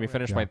sibling. let me already.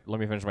 finish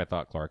Yeah. my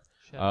thought, Clark.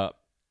 Shut up.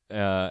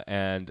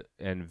 And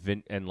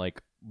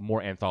like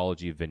more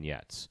anthology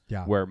vignettes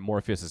Yeah. where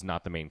Morpheus is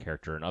not the main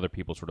character and other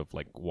people sort of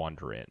like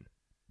wander in.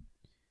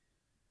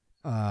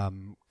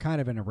 Kind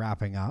of in a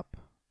wrapping up,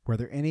 were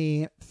there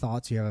any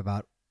thoughts you have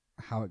about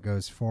how it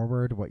goes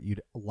forward, what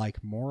you'd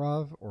like more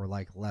of or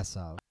like less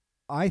of?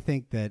 I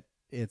think that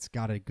it's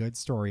got a good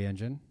story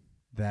engine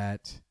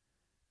that,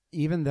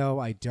 even though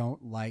I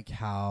don't like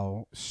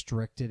how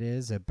strict it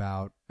is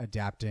about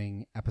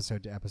adapting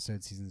episode to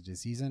episode, season to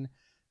season,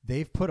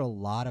 they've put a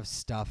lot of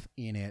stuff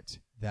in it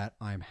that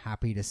I'm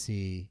happy to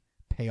see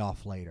pay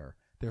off later.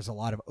 There's a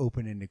lot of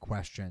open-ended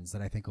questions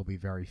that I think will be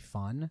very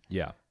fun.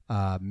 Yeah.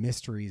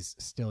 Mysteries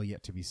still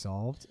yet to be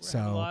solved. We're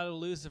having a So lot of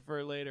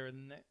Lucifer later.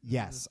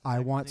 yes, I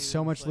want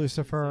so much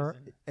Lucifer.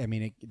 I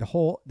mean, the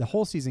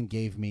whole season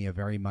gave me a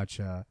very much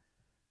the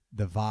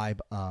vibe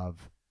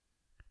of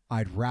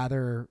I'd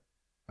rather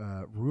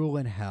rule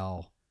in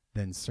hell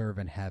than serve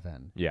in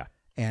heaven. Yeah.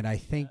 And I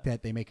think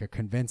that they make a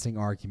convincing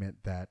argument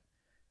that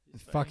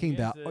fucking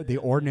against the it the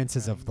and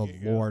ordinances trying of to the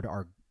get go. Lord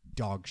are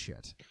dog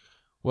shit.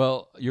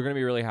 Well, you're going to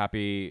be really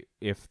happy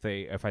if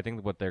I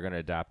think what they're going to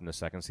adapt in the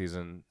second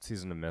season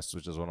of Mist,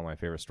 which is one of my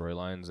favorite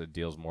storylines. It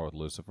deals more with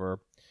Lucifer,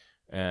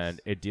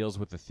 and it deals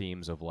with the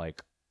themes of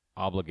like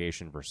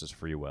obligation versus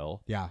free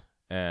will. Yeah.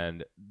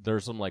 And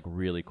there's some like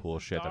really cool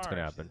shit that's going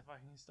to happen. She's a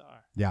fucking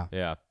star. Yeah.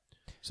 Yeah.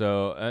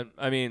 So,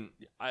 I mean,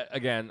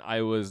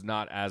 I was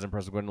not as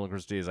impressed with Gwendolyn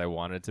Christie as I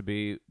wanted to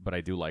be, but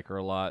I do like her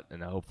a lot,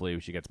 and hopefully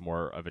she gets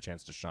more of a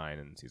chance to shine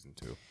in season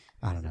 2.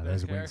 I don't know.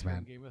 Those wings, Character in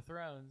man. Game of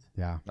Thrones.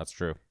 Yeah. That's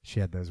true. She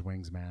had those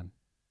wings, man.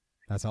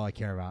 That's all I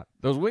care about.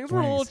 Those wings were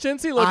a little Wings.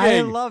 chintzy looking.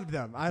 I loved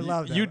them. I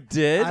loved them. You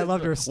did? I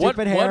loved her stupid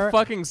what, hair. What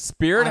fucking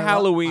Spirit I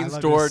Halloween loved her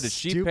store did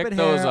she stupid pick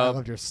hair. those I up?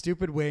 loved her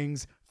stupid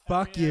wings.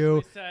 Fuck I mean, you.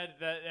 We said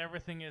that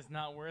everything is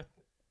not worth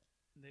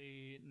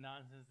the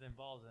nonsense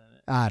involved in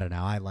it. I don't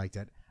know. I liked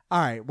it. All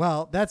right.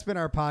 Well, that's been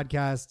our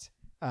podcast.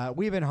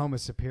 We've been Homo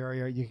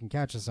Superior. You can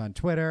catch us on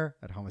Twitter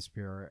at Homo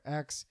Superior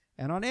X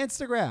and on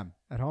Instagram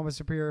at Homo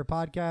Superior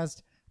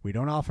Podcast. We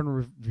don't often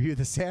review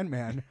The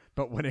Sandman,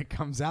 but when it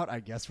comes out, I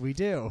guess we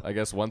do. I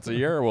guess once a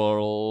year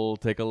we'll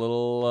take a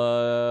little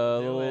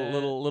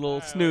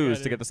Alright, snooze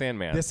we to get the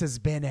Sandman. This has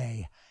been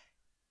a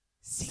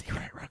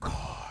Secret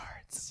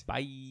Records.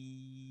 Bye.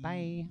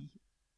 Bye.